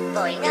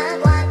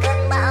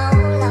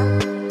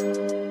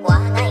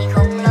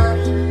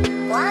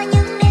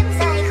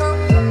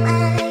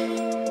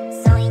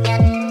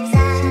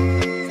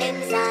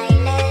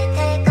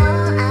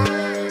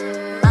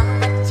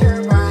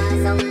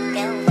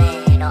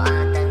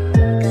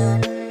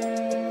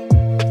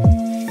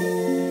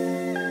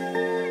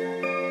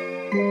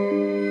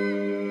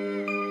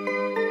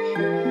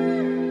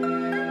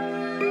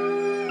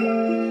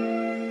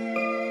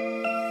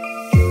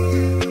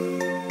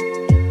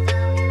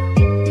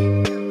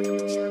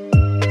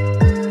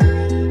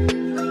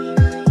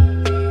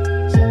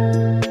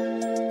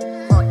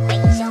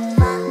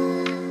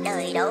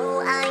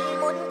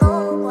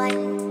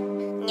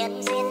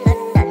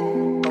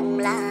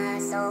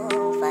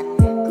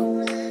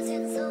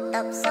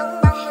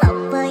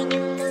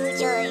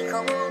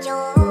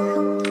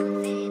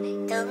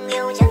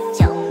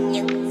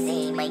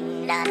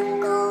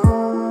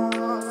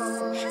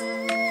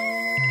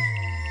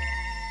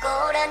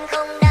cô đơn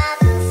không đáng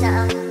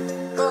sợ,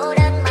 cô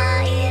đơn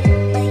mà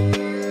yên bình,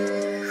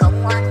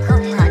 không oan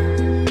không hận,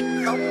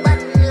 không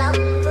bận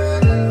lòng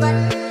vương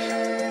vấn,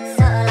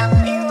 sợ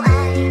lòng yêu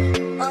ai,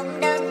 ôm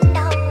đớn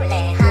đau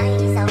lẻ hai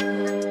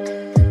dòng,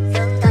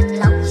 thương thật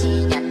lòng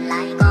chỉ nhận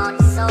lại con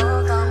số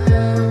không.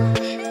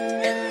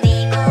 Đừng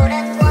vì cô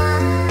đơn quá,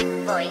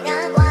 vội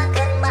ngã qua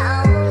cơn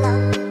bão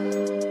lòng,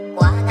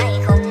 qua ngày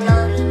không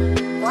lối,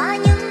 qua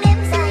những đêm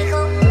dài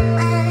không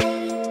ai,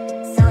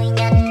 rồi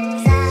nhận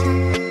ra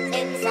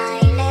đêm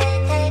dài lê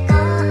thế có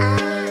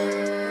ai,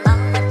 bao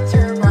vẫn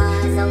chưa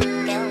qua dòng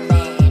kéo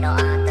về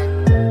đọa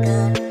từng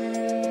cơn.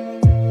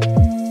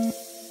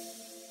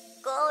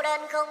 Cô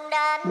đơn không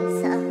đáng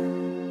sợ,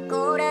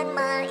 cô đơn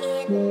mà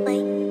yên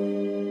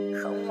bình,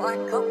 không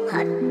oan không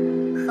hận,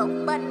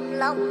 không bận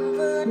lòng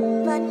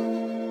vươn vấn,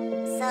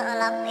 sợ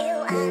lòng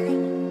yêu ai,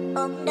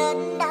 ôm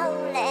đớn đau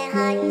lẻ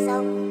hai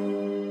dòng,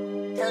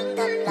 thương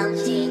thật lòng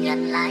chỉ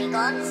nhận lại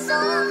con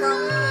số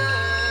không.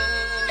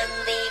 Đừng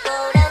vì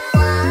cô đơn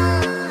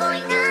quá, vội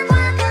ngã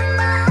qua cơn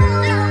bão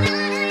lòng,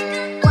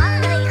 qua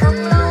ngày không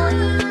lối,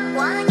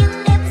 qua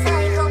những đêm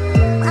dài không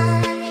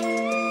ai,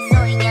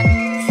 rồi nhận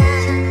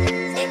ra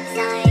đêm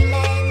dài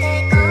lê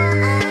thế có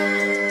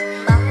ai,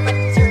 bao vẫn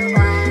chưa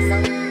qua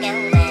dòng kéo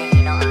về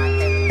đọa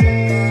từng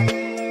cơn,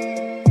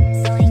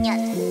 rồi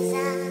nhận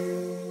ra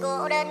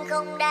cô đơn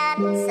không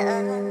đáng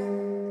sợ,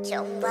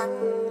 trống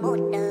vắng một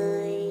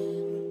đời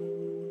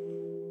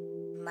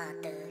mà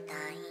tự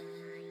tại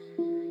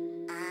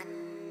an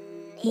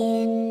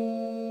yên.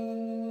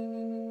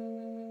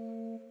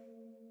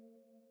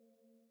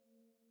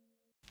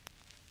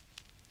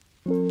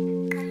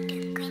 Con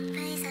đừng quên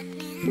với giọt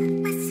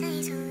nước mắt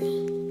rơi rồi,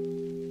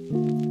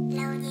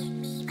 lau nhẹ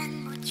mi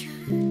bằng một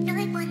chút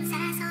nỗi buồn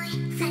xa rồi.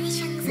 Phải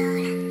chăng giờ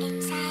là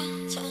em sai,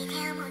 chạy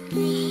theo một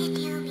người hết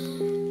yêu mình,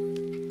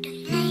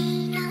 đổi lấy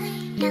nỗi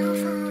đau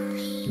vô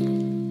hình,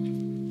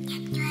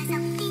 nhạt nhòa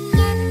dòng tin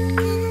nhắn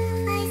cứ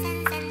vơi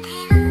dần dần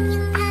theo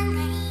những tháng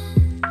ngày.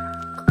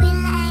 Bỏ quên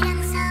lại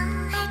đằng sau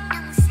hết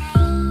nồng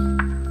say,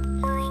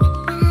 ngồi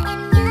ngẩn ngơ em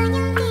nhớ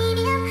những kỷ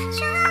niệm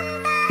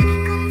chúng ta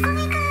còn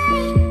vui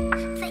cười.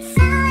 Vậy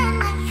sao em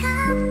lại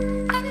không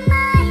em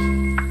ơi,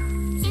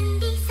 dừng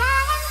đi xa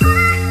em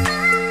quá,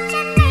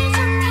 trên đây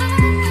chẳng thể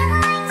theo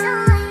anh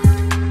rồi.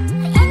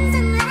 Vậy em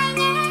dừng lại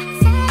nhé,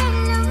 sẽ đến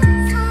lúc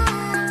thôi.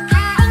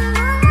 Thà anh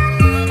buông một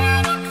lời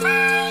đã biết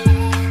phải,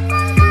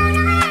 buông câu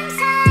nói em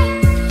sai,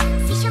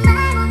 vì cho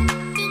mãi một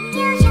tình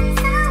yêu chẳng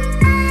xong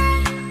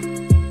ai.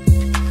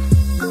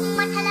 Cùng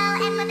một hello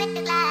em mới biết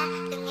được là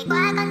từng ngày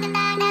qua con tim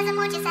ta đã rất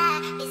muốn chia xa.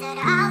 Bây giờ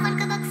đầu óc vẫn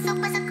cứ bức xúc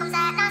và dứt không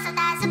ra, nói sao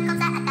ta dứt không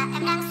ra, tại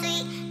em đang suy.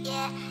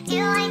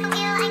 Yêu hay không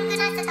yêu anh cứ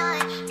nói sao thôi,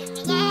 đừng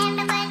nghĩ nhé em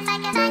đã quên phải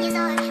kéo dài nhiều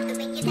rồi. Tụi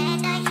mình như thế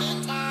tới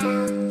khi nào,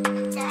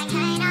 giờ anh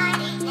hãy nói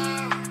đi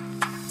nào.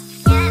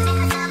 Nhớ em biết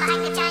hồi xưa mà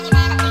anh đẹp trai như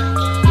thế là tình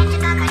kỳ, em chưa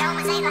có khỏi đâu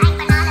mà dây vào anh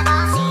và nó là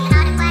bóng xì. Nó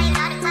đừng quay,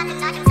 nó đừng qua, từng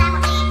nói chẳng ra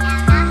một ít nào.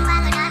 Nó không qua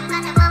người nói mình có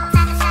thể mơ một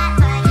xa thật xa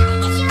vời. I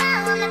guess you are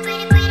a woman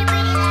pretty pretty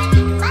pretty like.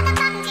 Đừng quá tấp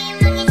tấp khi em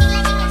luôn nghe chính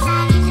là chính em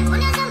sai. Đừng muốn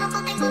yêu thương một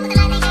cuộc tình của mình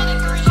lại đây dây đến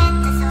tôi hết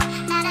thật rồi,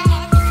 ta đã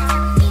hết rồi.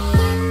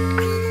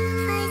 Cứ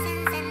vơi dần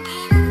dần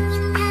theo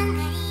những tháng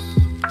ngày,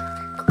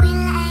 bỏ quên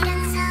lại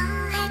đằng sau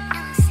hết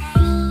nồng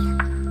say,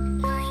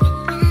 ngồi ngẩn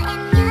ngơ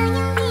em nhớ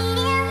những kỷ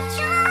niệm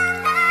chúng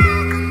ta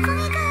còn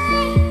vui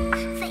cười.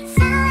 Vậy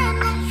sao em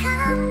lại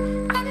không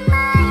em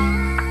ơi,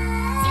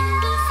 dừng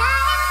đi xa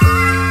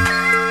em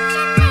quá,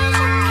 trên đây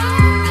chẳng thể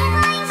theo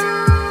anh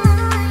rồi.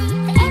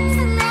 Vậy em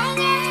dừng lại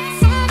nhé,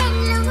 sẽ đến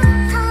lúc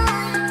thôi.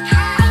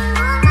 Thà anh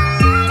buông một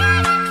lời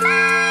đã biết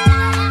phải,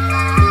 buông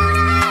câu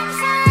nói em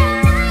sai,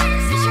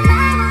 vì cho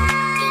mãi một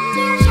tình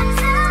yêu chẳng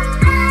xong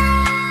ai.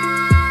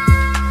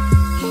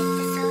 Hết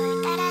thật rồi,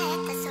 ta đã hết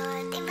thật rồi,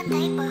 tim vẫn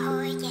thấy bồi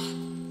hồi, yeah.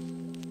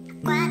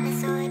 Quá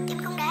thật rồi, tim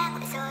cũng đã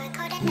nguội rồi,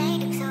 thôi đến đây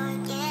được rồi,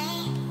 yeah.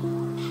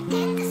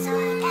 Hết thật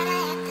rồi, ta đã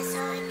hết thật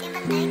rồi, tim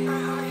vẫn thấy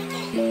bồi hồi,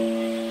 yeah.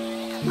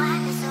 Quá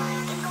thật rồi,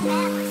 tim cũng đã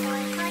nguội rồi,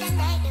 thôi đến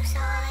đây được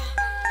rồi.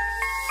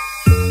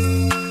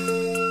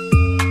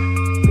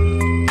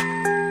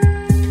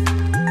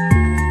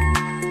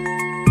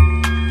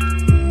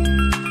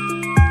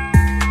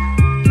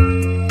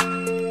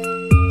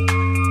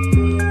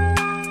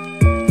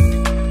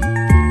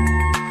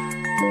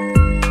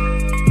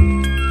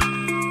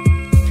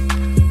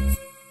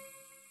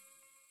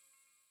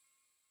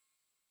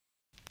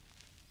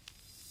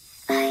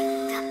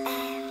 Anh gặp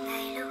em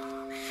ngày lúc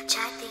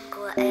trái tim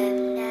của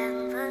em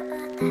đang vỡ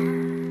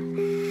tan,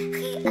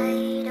 khi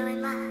ấy đôi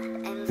mắt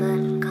em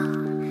vẫn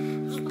còn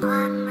những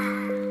hoang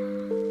mang.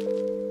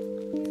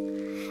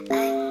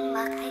 Anh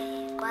mặc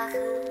đi quá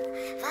khứ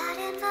và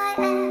đến với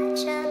em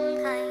chân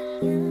thành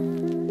như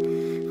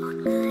một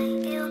người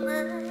yêu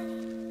mới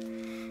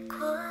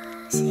của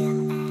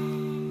riêng em.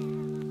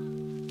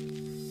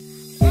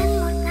 Đến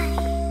một ngày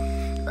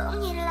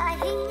bỗng nhìn lại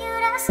hình như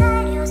đã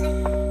sai điều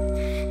gì,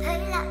 thấy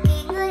lạ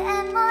kỳ người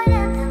em mỗi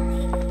đêm thầm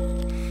thì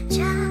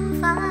chẳng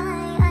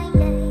phải anh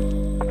đây.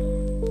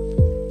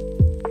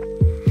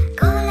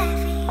 Có lẽ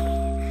vì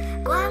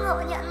quá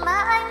ngộ nhận mà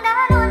anh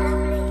đã luôn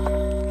lầm lì,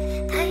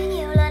 thấy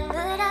nhiều lần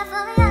người đã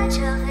với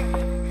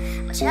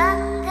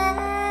chẳng thể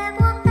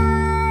buông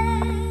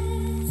tay.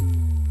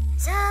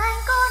 Giờ anh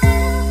cố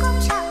níu cũng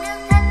chẳng được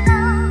thêm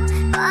lâu,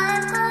 và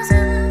em cố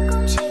giữ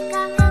cũng chỉ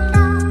càng thêm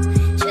đau.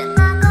 Chuyện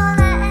ta có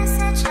lẽ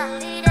sẽ chẳng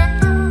đi đến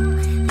đâu,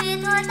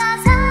 thì thôi ta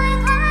giải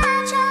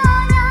thoát cho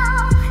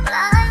nhau.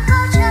 Là anh cố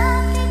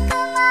chấp khi cứ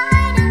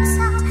mãi đứng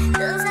sau,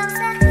 tưởng rằng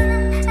sẽ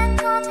khiến em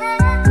có thể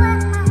quên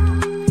mau,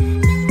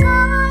 nhưng có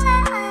lẽ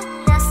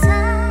anh đã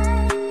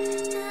sai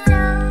từ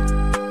đầu.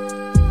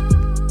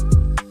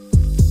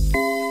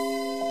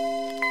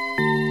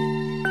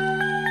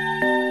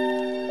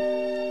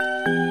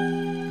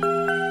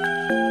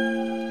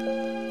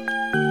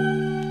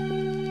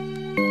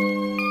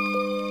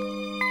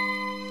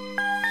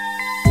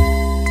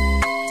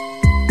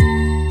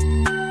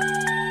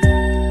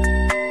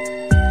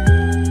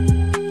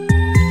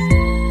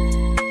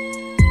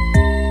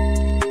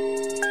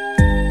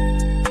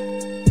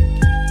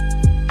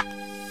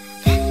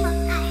 Đến một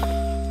ngày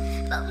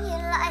bỗng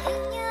nhiên lại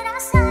hình như đã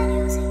sai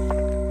điều gì,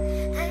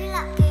 thấy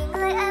lạ kỳ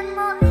người em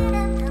mỗi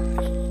đêm thầm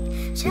thì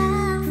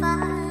chẳng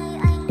phải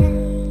anh đây.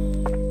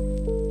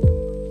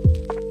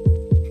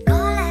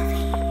 Có lẽ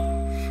vì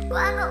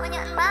quá ngộ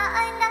nhận mà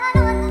anh đã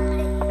luôn lặng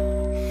lì,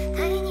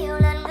 thấy nhiều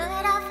lần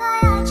người đã phải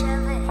ai trở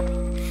về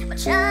mà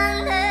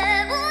chẳng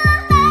thể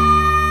buông tay.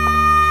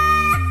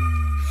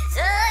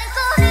 Giờ anh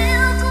cố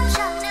níu cũng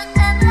chẳng được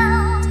thêm lâu,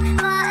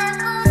 và em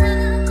cố giữ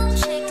cũng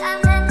chỉ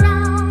càng thêm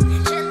đau.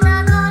 Chuyện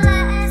ta có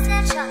lẽ sẽ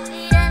chẳng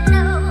đi đến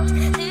đâu,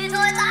 thì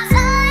thôi ta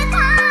giải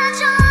thoát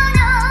cho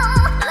nhau.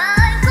 Là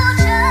anh cố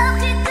chấp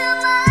khi cứ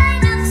mãi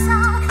đứng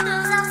sau,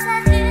 tưởng rằng sẽ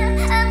khiến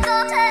em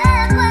có thể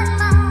quên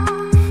mau,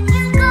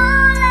 nhưng có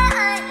lẽ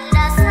anh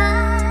đã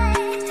sai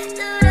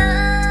từ đầu.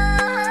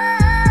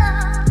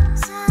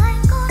 Giờ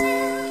anh cố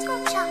níu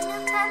cũng chẳng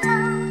được thêm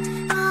lâu,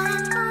 và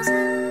em cố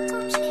giữ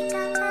cũng chỉ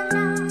càng thêm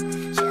đau.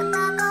 Chuyện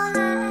ta có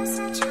lẽ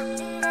sẽ chẳng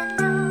đi đến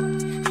đâu,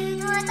 thì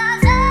thôi ta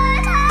giải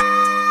thoát.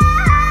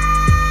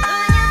 Cứ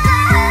như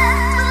thế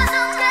mưa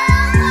rông kéo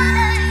qua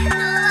đây,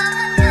 từ bao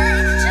thân ngày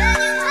trên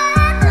những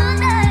vết thương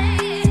đầy,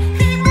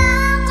 khi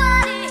bão qua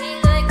đi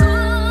người cũ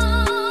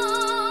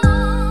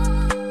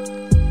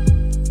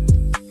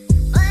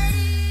bay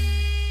đi.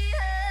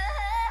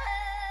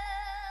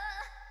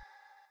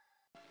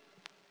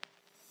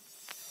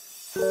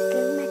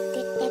 Gương mặt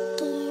tuyệt đẹp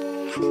kia,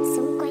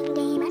 xung quanh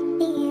đầy mắt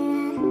tia,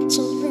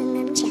 chỉ vừa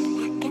ngắm chẳng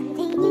là cảm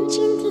thấy như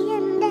trên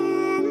thiên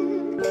đàng.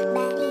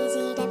 Bà đi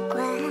gì đẹp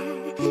quá,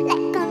 lại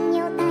còn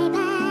nhiều tài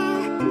ba,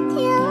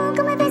 thiếu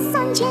có mấy vết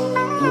son trên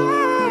má.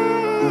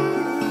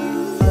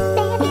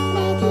 Bé biết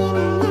về thiên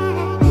nga,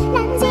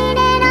 làm gì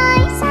để nói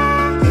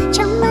ra,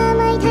 trong mơ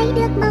mới thấy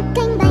được một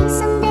cánh bay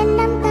xong đến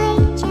nắm tay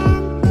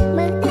chàng.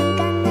 Mơ tưởng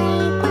cả ngày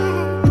qua,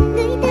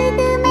 người từ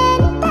từ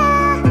mến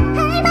ta,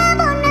 2, 3,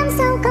 4 năm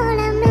sau có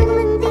làm em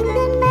mừng tình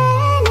đơn mê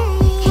này.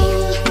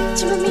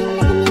 Chỉ một mình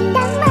là tình nhìn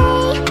đám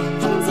mây,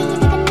 phải làm gì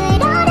để con người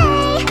đó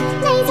đây,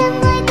 ngày giờ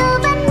ngoài cầu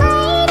vẫn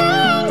mấy để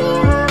anh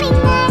yêu mình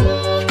ngay.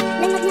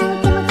 Lời ngọt ngào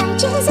kèm một vài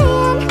chữ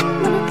duyên,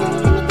 một nụ cười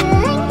tươi từ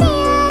anh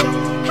tiên,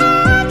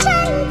 hát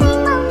chân tình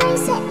mong anh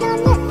sẽ đón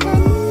nhận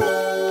thân mình.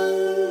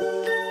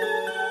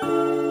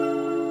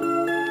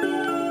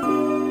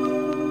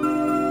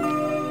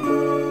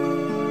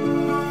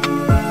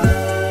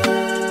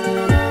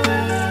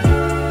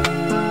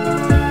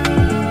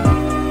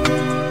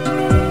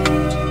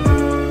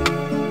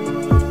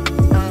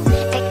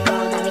 Cách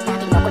con ta với ta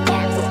thì nó còn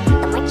đang buồn,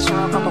 ta mách cho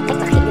con một cách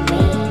mà khiến mình mê.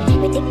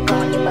 Người thích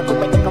con nhưng mà cũng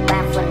phải thích con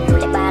 3 phần, lùi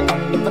lại 3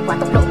 lần đừng vượt quá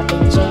tốc độ mà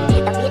tình chê.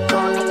 Ta biết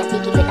con hay nhắn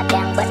tin khi người ta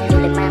đang bận, nhiều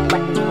lời mang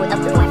bận nhưng ngồi ấp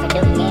phía ngoài phải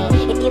đợi nghe.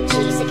 Cái tiếp chi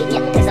sự kiên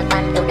nhẫn thời gian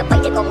ban đầu đã vậy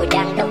để con ngồi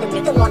đang đâu từng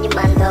những thứ ngon như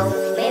màn thầu.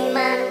 Mê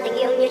man tình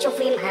yêu như trong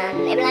phim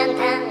Hàn, em lang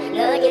thang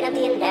ngỡ như đang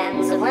thiên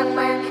đàng rồi hoang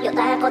mang. Liệu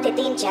ta có thể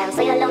tin chàng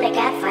say ở lâu này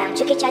cát vàng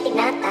trước khi trái tim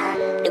nát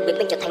tan. Đừng biến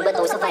mình trở thành bữa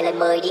tối sau vài lời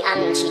mời đi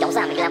ăn, chỉ đóng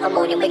giả mình làm con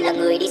mồi nhưng mình là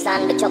người đi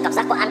săn. Đừng cho cảm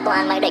giác có an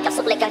toàn mà đẩy cảm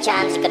xúc lên cao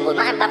tràn, chỉ cần ngồi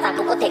mãi em ba vàng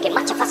cũng có thể cái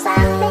mắt chẳng phát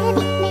sáng. Bé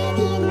biết về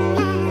thiên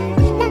nga,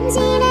 làm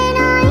gì để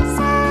nói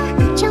ra,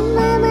 trong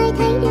mơ mới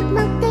thấy được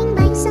một cánh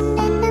bay xong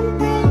đến nắm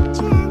tay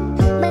chàng.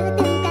 Mơ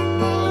tưởng cả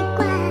ngày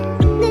qua,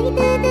 người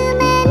từ từ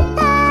mến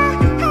ta,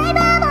 2,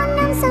 3, 4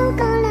 năm sau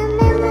có làm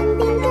em vẫn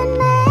tin cơn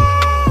mê.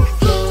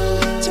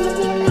 Chỉ một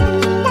niềm là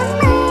tình nhìn đám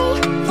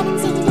mây, phải làm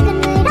gì để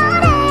cần người đó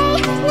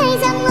đây, ngày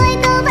giờ ngồi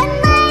cầu vẫn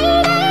mấy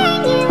để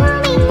anh yêu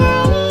mình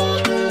ngay.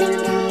 Lời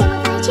ngọt ngào kèm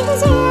một vài chữ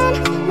duyên,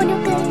 một nụ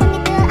cười tươi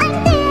từ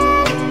anh tiên,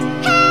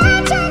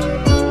 hát chân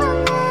tình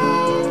mong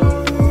anh.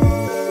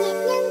 Nhịp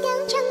nhàng kéo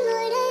chân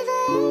ngồi đây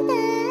với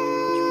ta,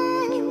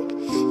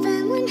 và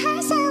muốn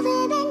hái sao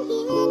về bên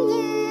hiên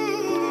nhà.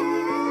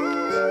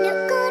 Liệu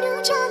có đủ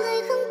cho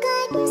người không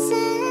cách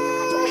xa?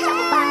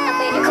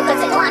 Không cần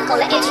giải thoát, có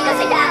lẽ em chỉ cần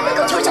giải đáp.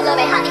 Câu chối trong lời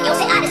bài hát tình yêu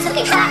sẽ ai để sự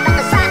cảnh giác đang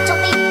cần xa trong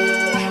tim.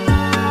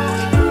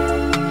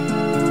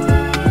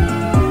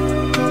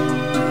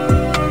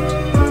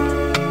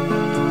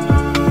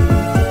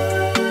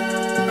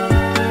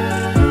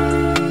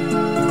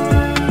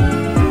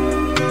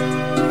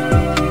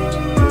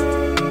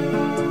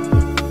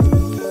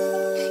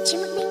 Chỉ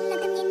một mình là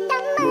tầm nhìn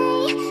đám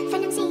mây,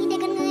 phải làm gì để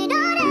gần người đó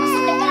đây.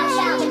 Sao để cao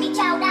trào, thì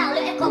chào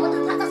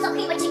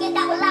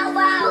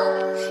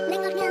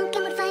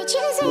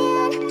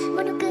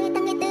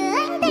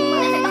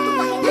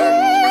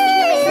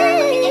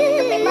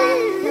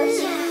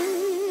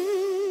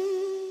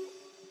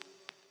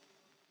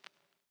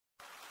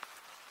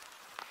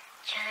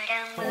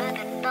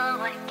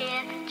ngoài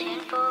kia trên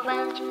phố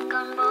vắng chỉ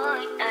còn mỗi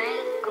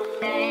anh cùng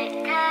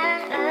ngày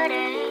tháng ở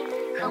đây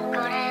không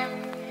còn em.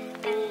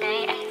 Từng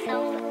ngày anh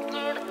sống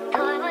như vậy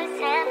thôi mới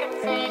sẽ thức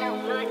dậy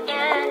lòng luôn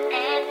nhớ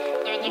em,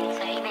 nhớ những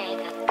giây ngày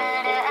thực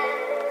ta đã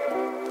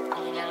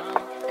cùng nhau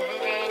gửi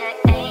về nơi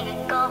ấy.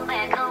 Người có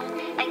khỏe không,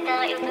 anh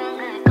ta yêu thương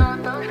người có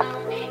tốt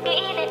không,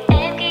 nghĩ về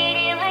em khi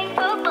điều hạnh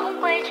phúc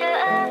bỗng quay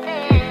trở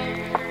về.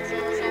 Dù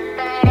rằng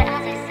ta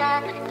đã rời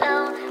xa thật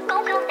lâu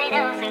cũng không thể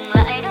nào dừng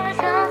lại nỗi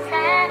xót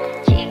xa,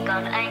 chỉ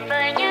còn anh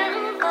với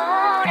những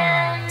cô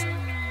đơn.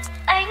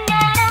 Anh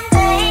đã nắm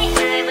tay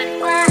người vượt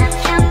qua hàng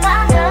trăm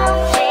bão tố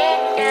trên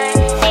đời,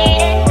 đi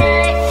đến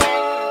nơi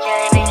chân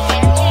trời bình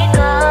yên chỉ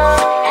có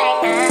hai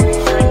ta.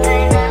 Rồi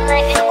thời gian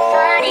lạnh lùng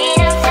xóa đi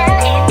năm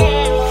tháng em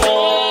đêm khi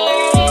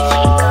ấy,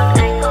 chỉ còn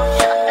anh ôm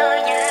trọn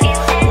đôi nhớ yêu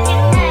em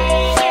những ngày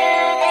như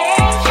thế.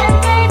 Anh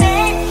chẳng thấy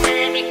bên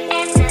người vì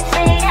em giờ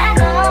đây đã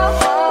có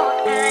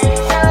một người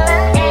lo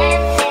lắng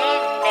em đêm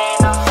về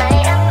vòng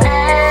tay ấm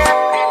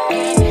áp gần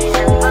bên.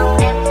 Đừng mong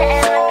em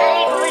sẽ luôn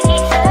thấy vui khi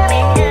ở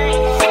bên người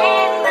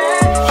em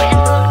ơi, chuyện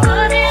buồn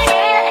cứ để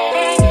lại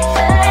đây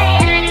với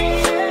anh.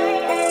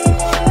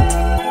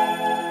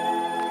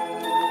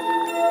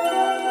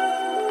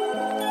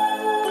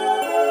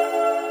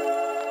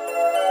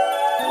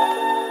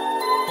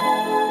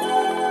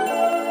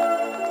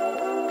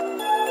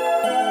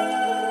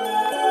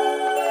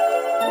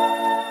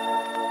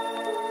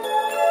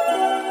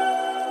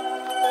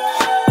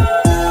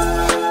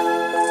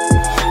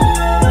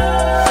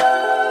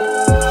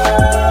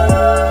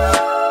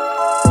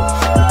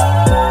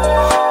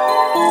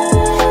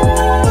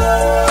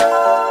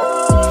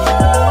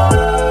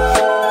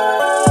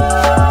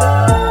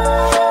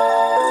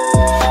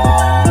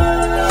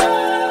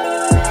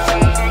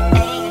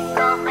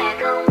 Có khỏe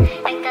không,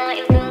 anh ta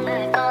yêu thương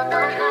người có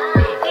tốt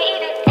không, nghĩ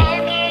về em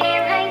khi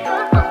niềm hạnh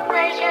phúc bỗng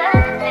quay trở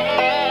về.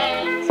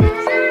 Dù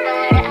rằng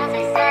ta đã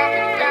rời xa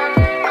thật lâu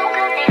cũng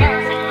không thể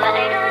nào dừng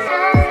lại nỗi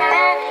xót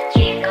xa,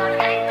 chỉ còn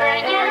anh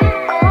với những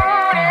cô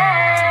đơn.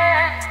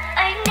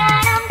 Anh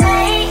đã nắm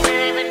tay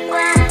người vượt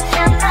qua hàng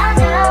trăm bão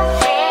tố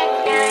trên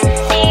đời,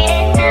 đi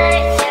đến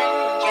nơi chân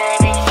trời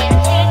bình yên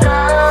chỉ có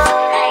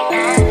hai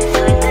ta.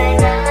 Rồi thời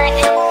gian lạnh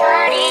lùng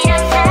xóa đi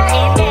năm tháng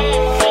em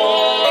đêm khi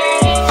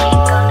ấy, chỉ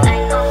còn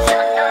anh ôm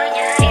trọn đôi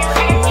nhớ yêu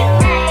em những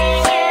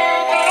ngày như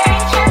thế.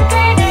 Anh chẳng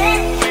thấy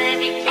bên người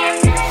vì em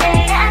giờ đây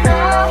đã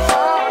có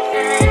một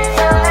người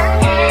lo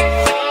lắng em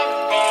đêm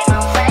về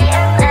vòng tay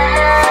ấm áp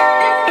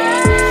gần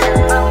bên.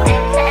 Đừng mong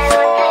em sẽ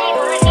luôn thấy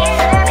vui khi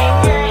ở bên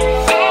người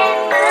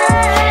em ơi,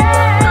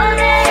 cũng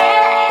để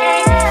lại đây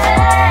với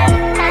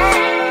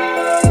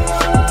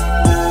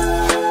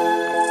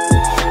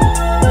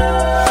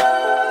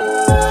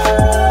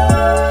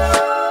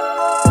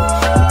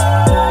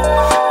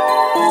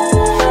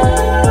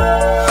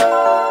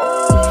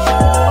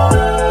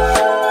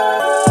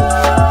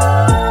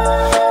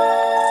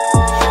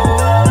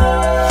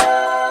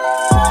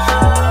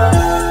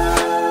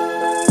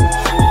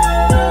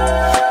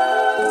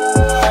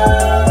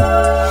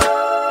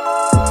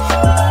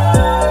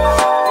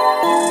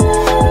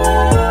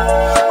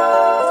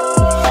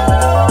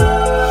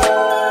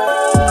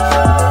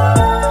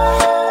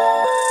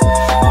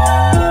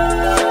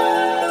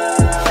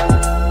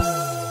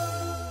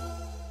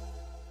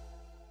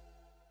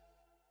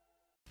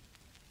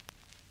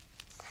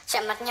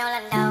chạm mặt nhau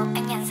lần đầu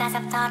anh nhận ra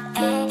sắp thọt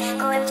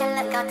cô em chân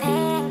lẫn cao thế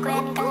anh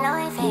quên cả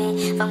lối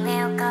về vòng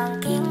eo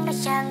còn kín đôi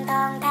chân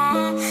thon thả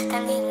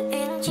thân hình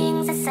uyển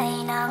chuyển rất say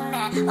non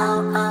nà.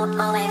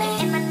 Oh baby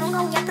em anh muốn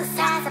hôn gió từ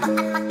xa giờ bọn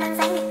anh mặc đơn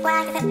giản đi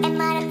qua cho thêm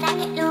em ơi đành ráng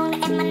nhẹ luôn để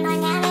em anh nói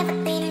ngã lẽ và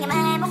tin ngày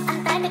mai em muốn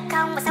anh tới được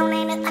không và sau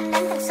này nữa anh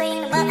đến thường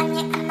xuyên đừng mơ anh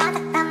nhé anh nói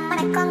thật tâm ở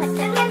đây có người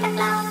thương em thật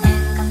lòng.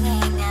 Em có nghe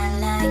ngàn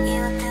lời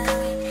yêu thương,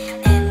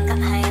 em có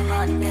hay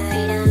một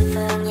người đơn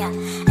phương nhỉ?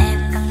 Em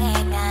có nghe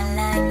ngàn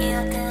lời yêu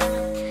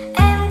thương,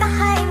 em có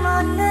hay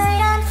một người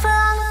đơn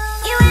phương.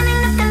 Yêu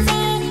em đâu cần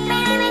gì,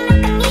 baby em đâu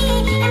cần nghĩ,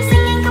 em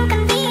xinh anh không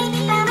cần vì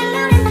làm anh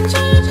đau đến tận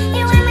chi.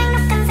 Yêu em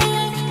đâu cần gì,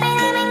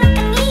 baby em đâu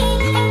cần nghĩ,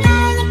 anh ta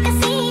là những ca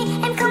sĩ,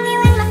 em không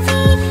yêu em là phi,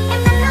 em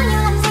đã nói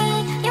nhiều lần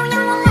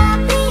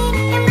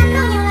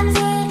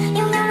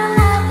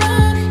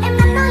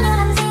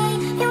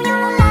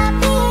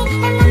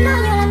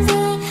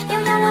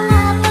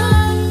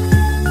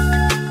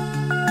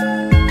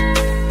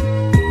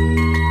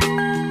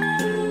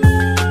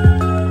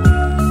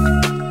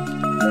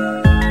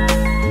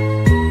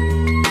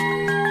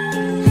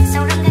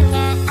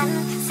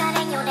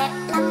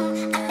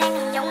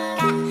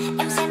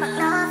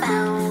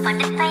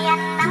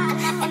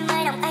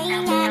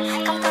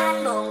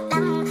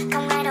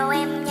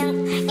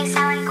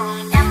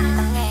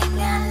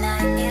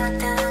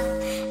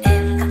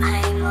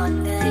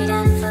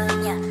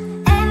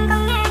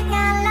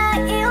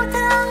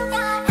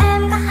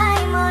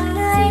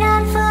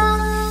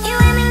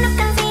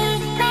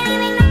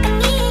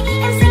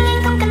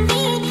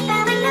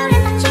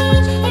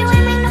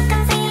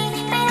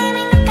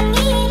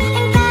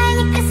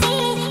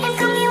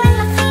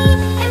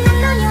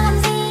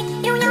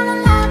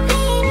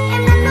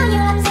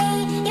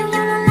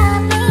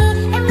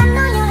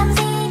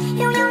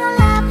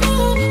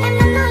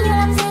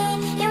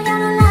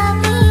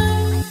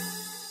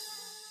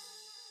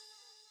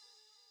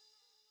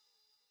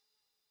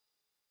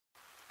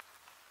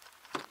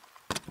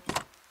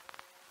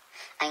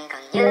Anh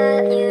còn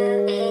nhớ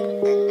như in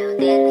lần đầu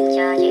tiên mình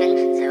trò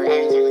chuyện, dù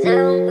em chẳng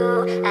giống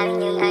gu anh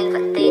nhưng anh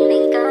vẫn tin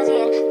mình có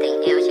duyên.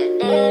 Tình yêu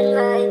trở đến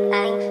với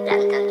anh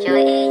lặng thầm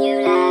trôi y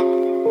như là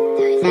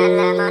thời gian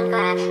là món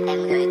quà em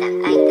gửi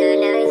tặng anh từ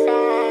nơi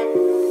xa.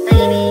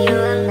 Baby you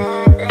are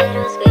my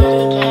little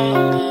sweetie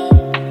candy,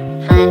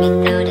 fly me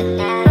through the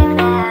night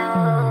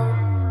now.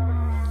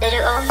 Để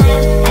được ôm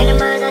em, anh đã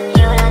mơ rất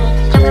nhiều lần,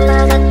 trong cơn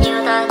mơ rất nhiều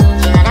tuần.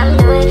 Chỉ là đắm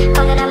đuối,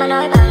 không thể nào mà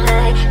nói bằng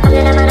lời, không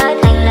thể nào mà nói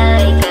thành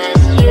lời.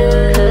 Cause you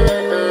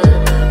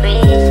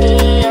precious,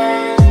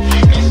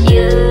 cause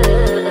you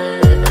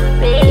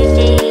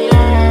precious.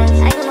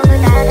 Anh không muốn người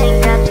ta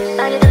thành thật,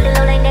 bao nhiêu tâm tư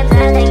lâu lanh đem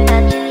ra thành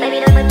thật. Baby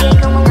đôi môi kia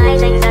không mong ai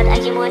giành giật, anh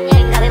chỉ muốn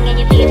nhanh gặp em nghe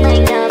nhịp tim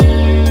anh đập.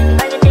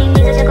 Bao nhiêu tình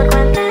bây giờ sẽ còn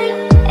khoảng cách,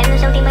 em luôn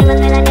trong tim anh vẫn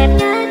phải là đẹp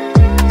nhất.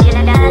 Chỉ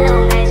là đã lâu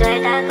ngày rồi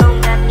ta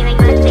không gặp, nhưng anh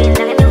vẫn tin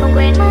rằng em yêu không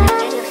quên mất.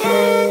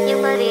 Nhưng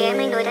bởi vì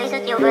em đổi thay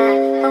rất nhiều và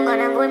không còn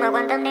làm vui mà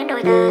quan tâm đến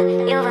đôi ta.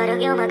 Yêu và được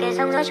yêu mà kể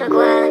xong gió trôi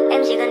qua,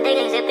 em chỉ cần take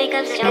anh sẽ pick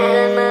up. Trong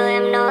cơn mơ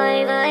em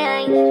nói với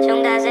anh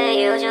chúng ta sẽ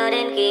yêu cho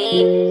đến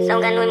khi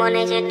xong cả nỗi mòn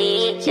này chết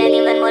đi. Trái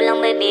tim vẫn một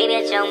lòng baby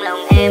biết trong lòng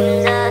em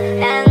giờ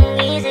đang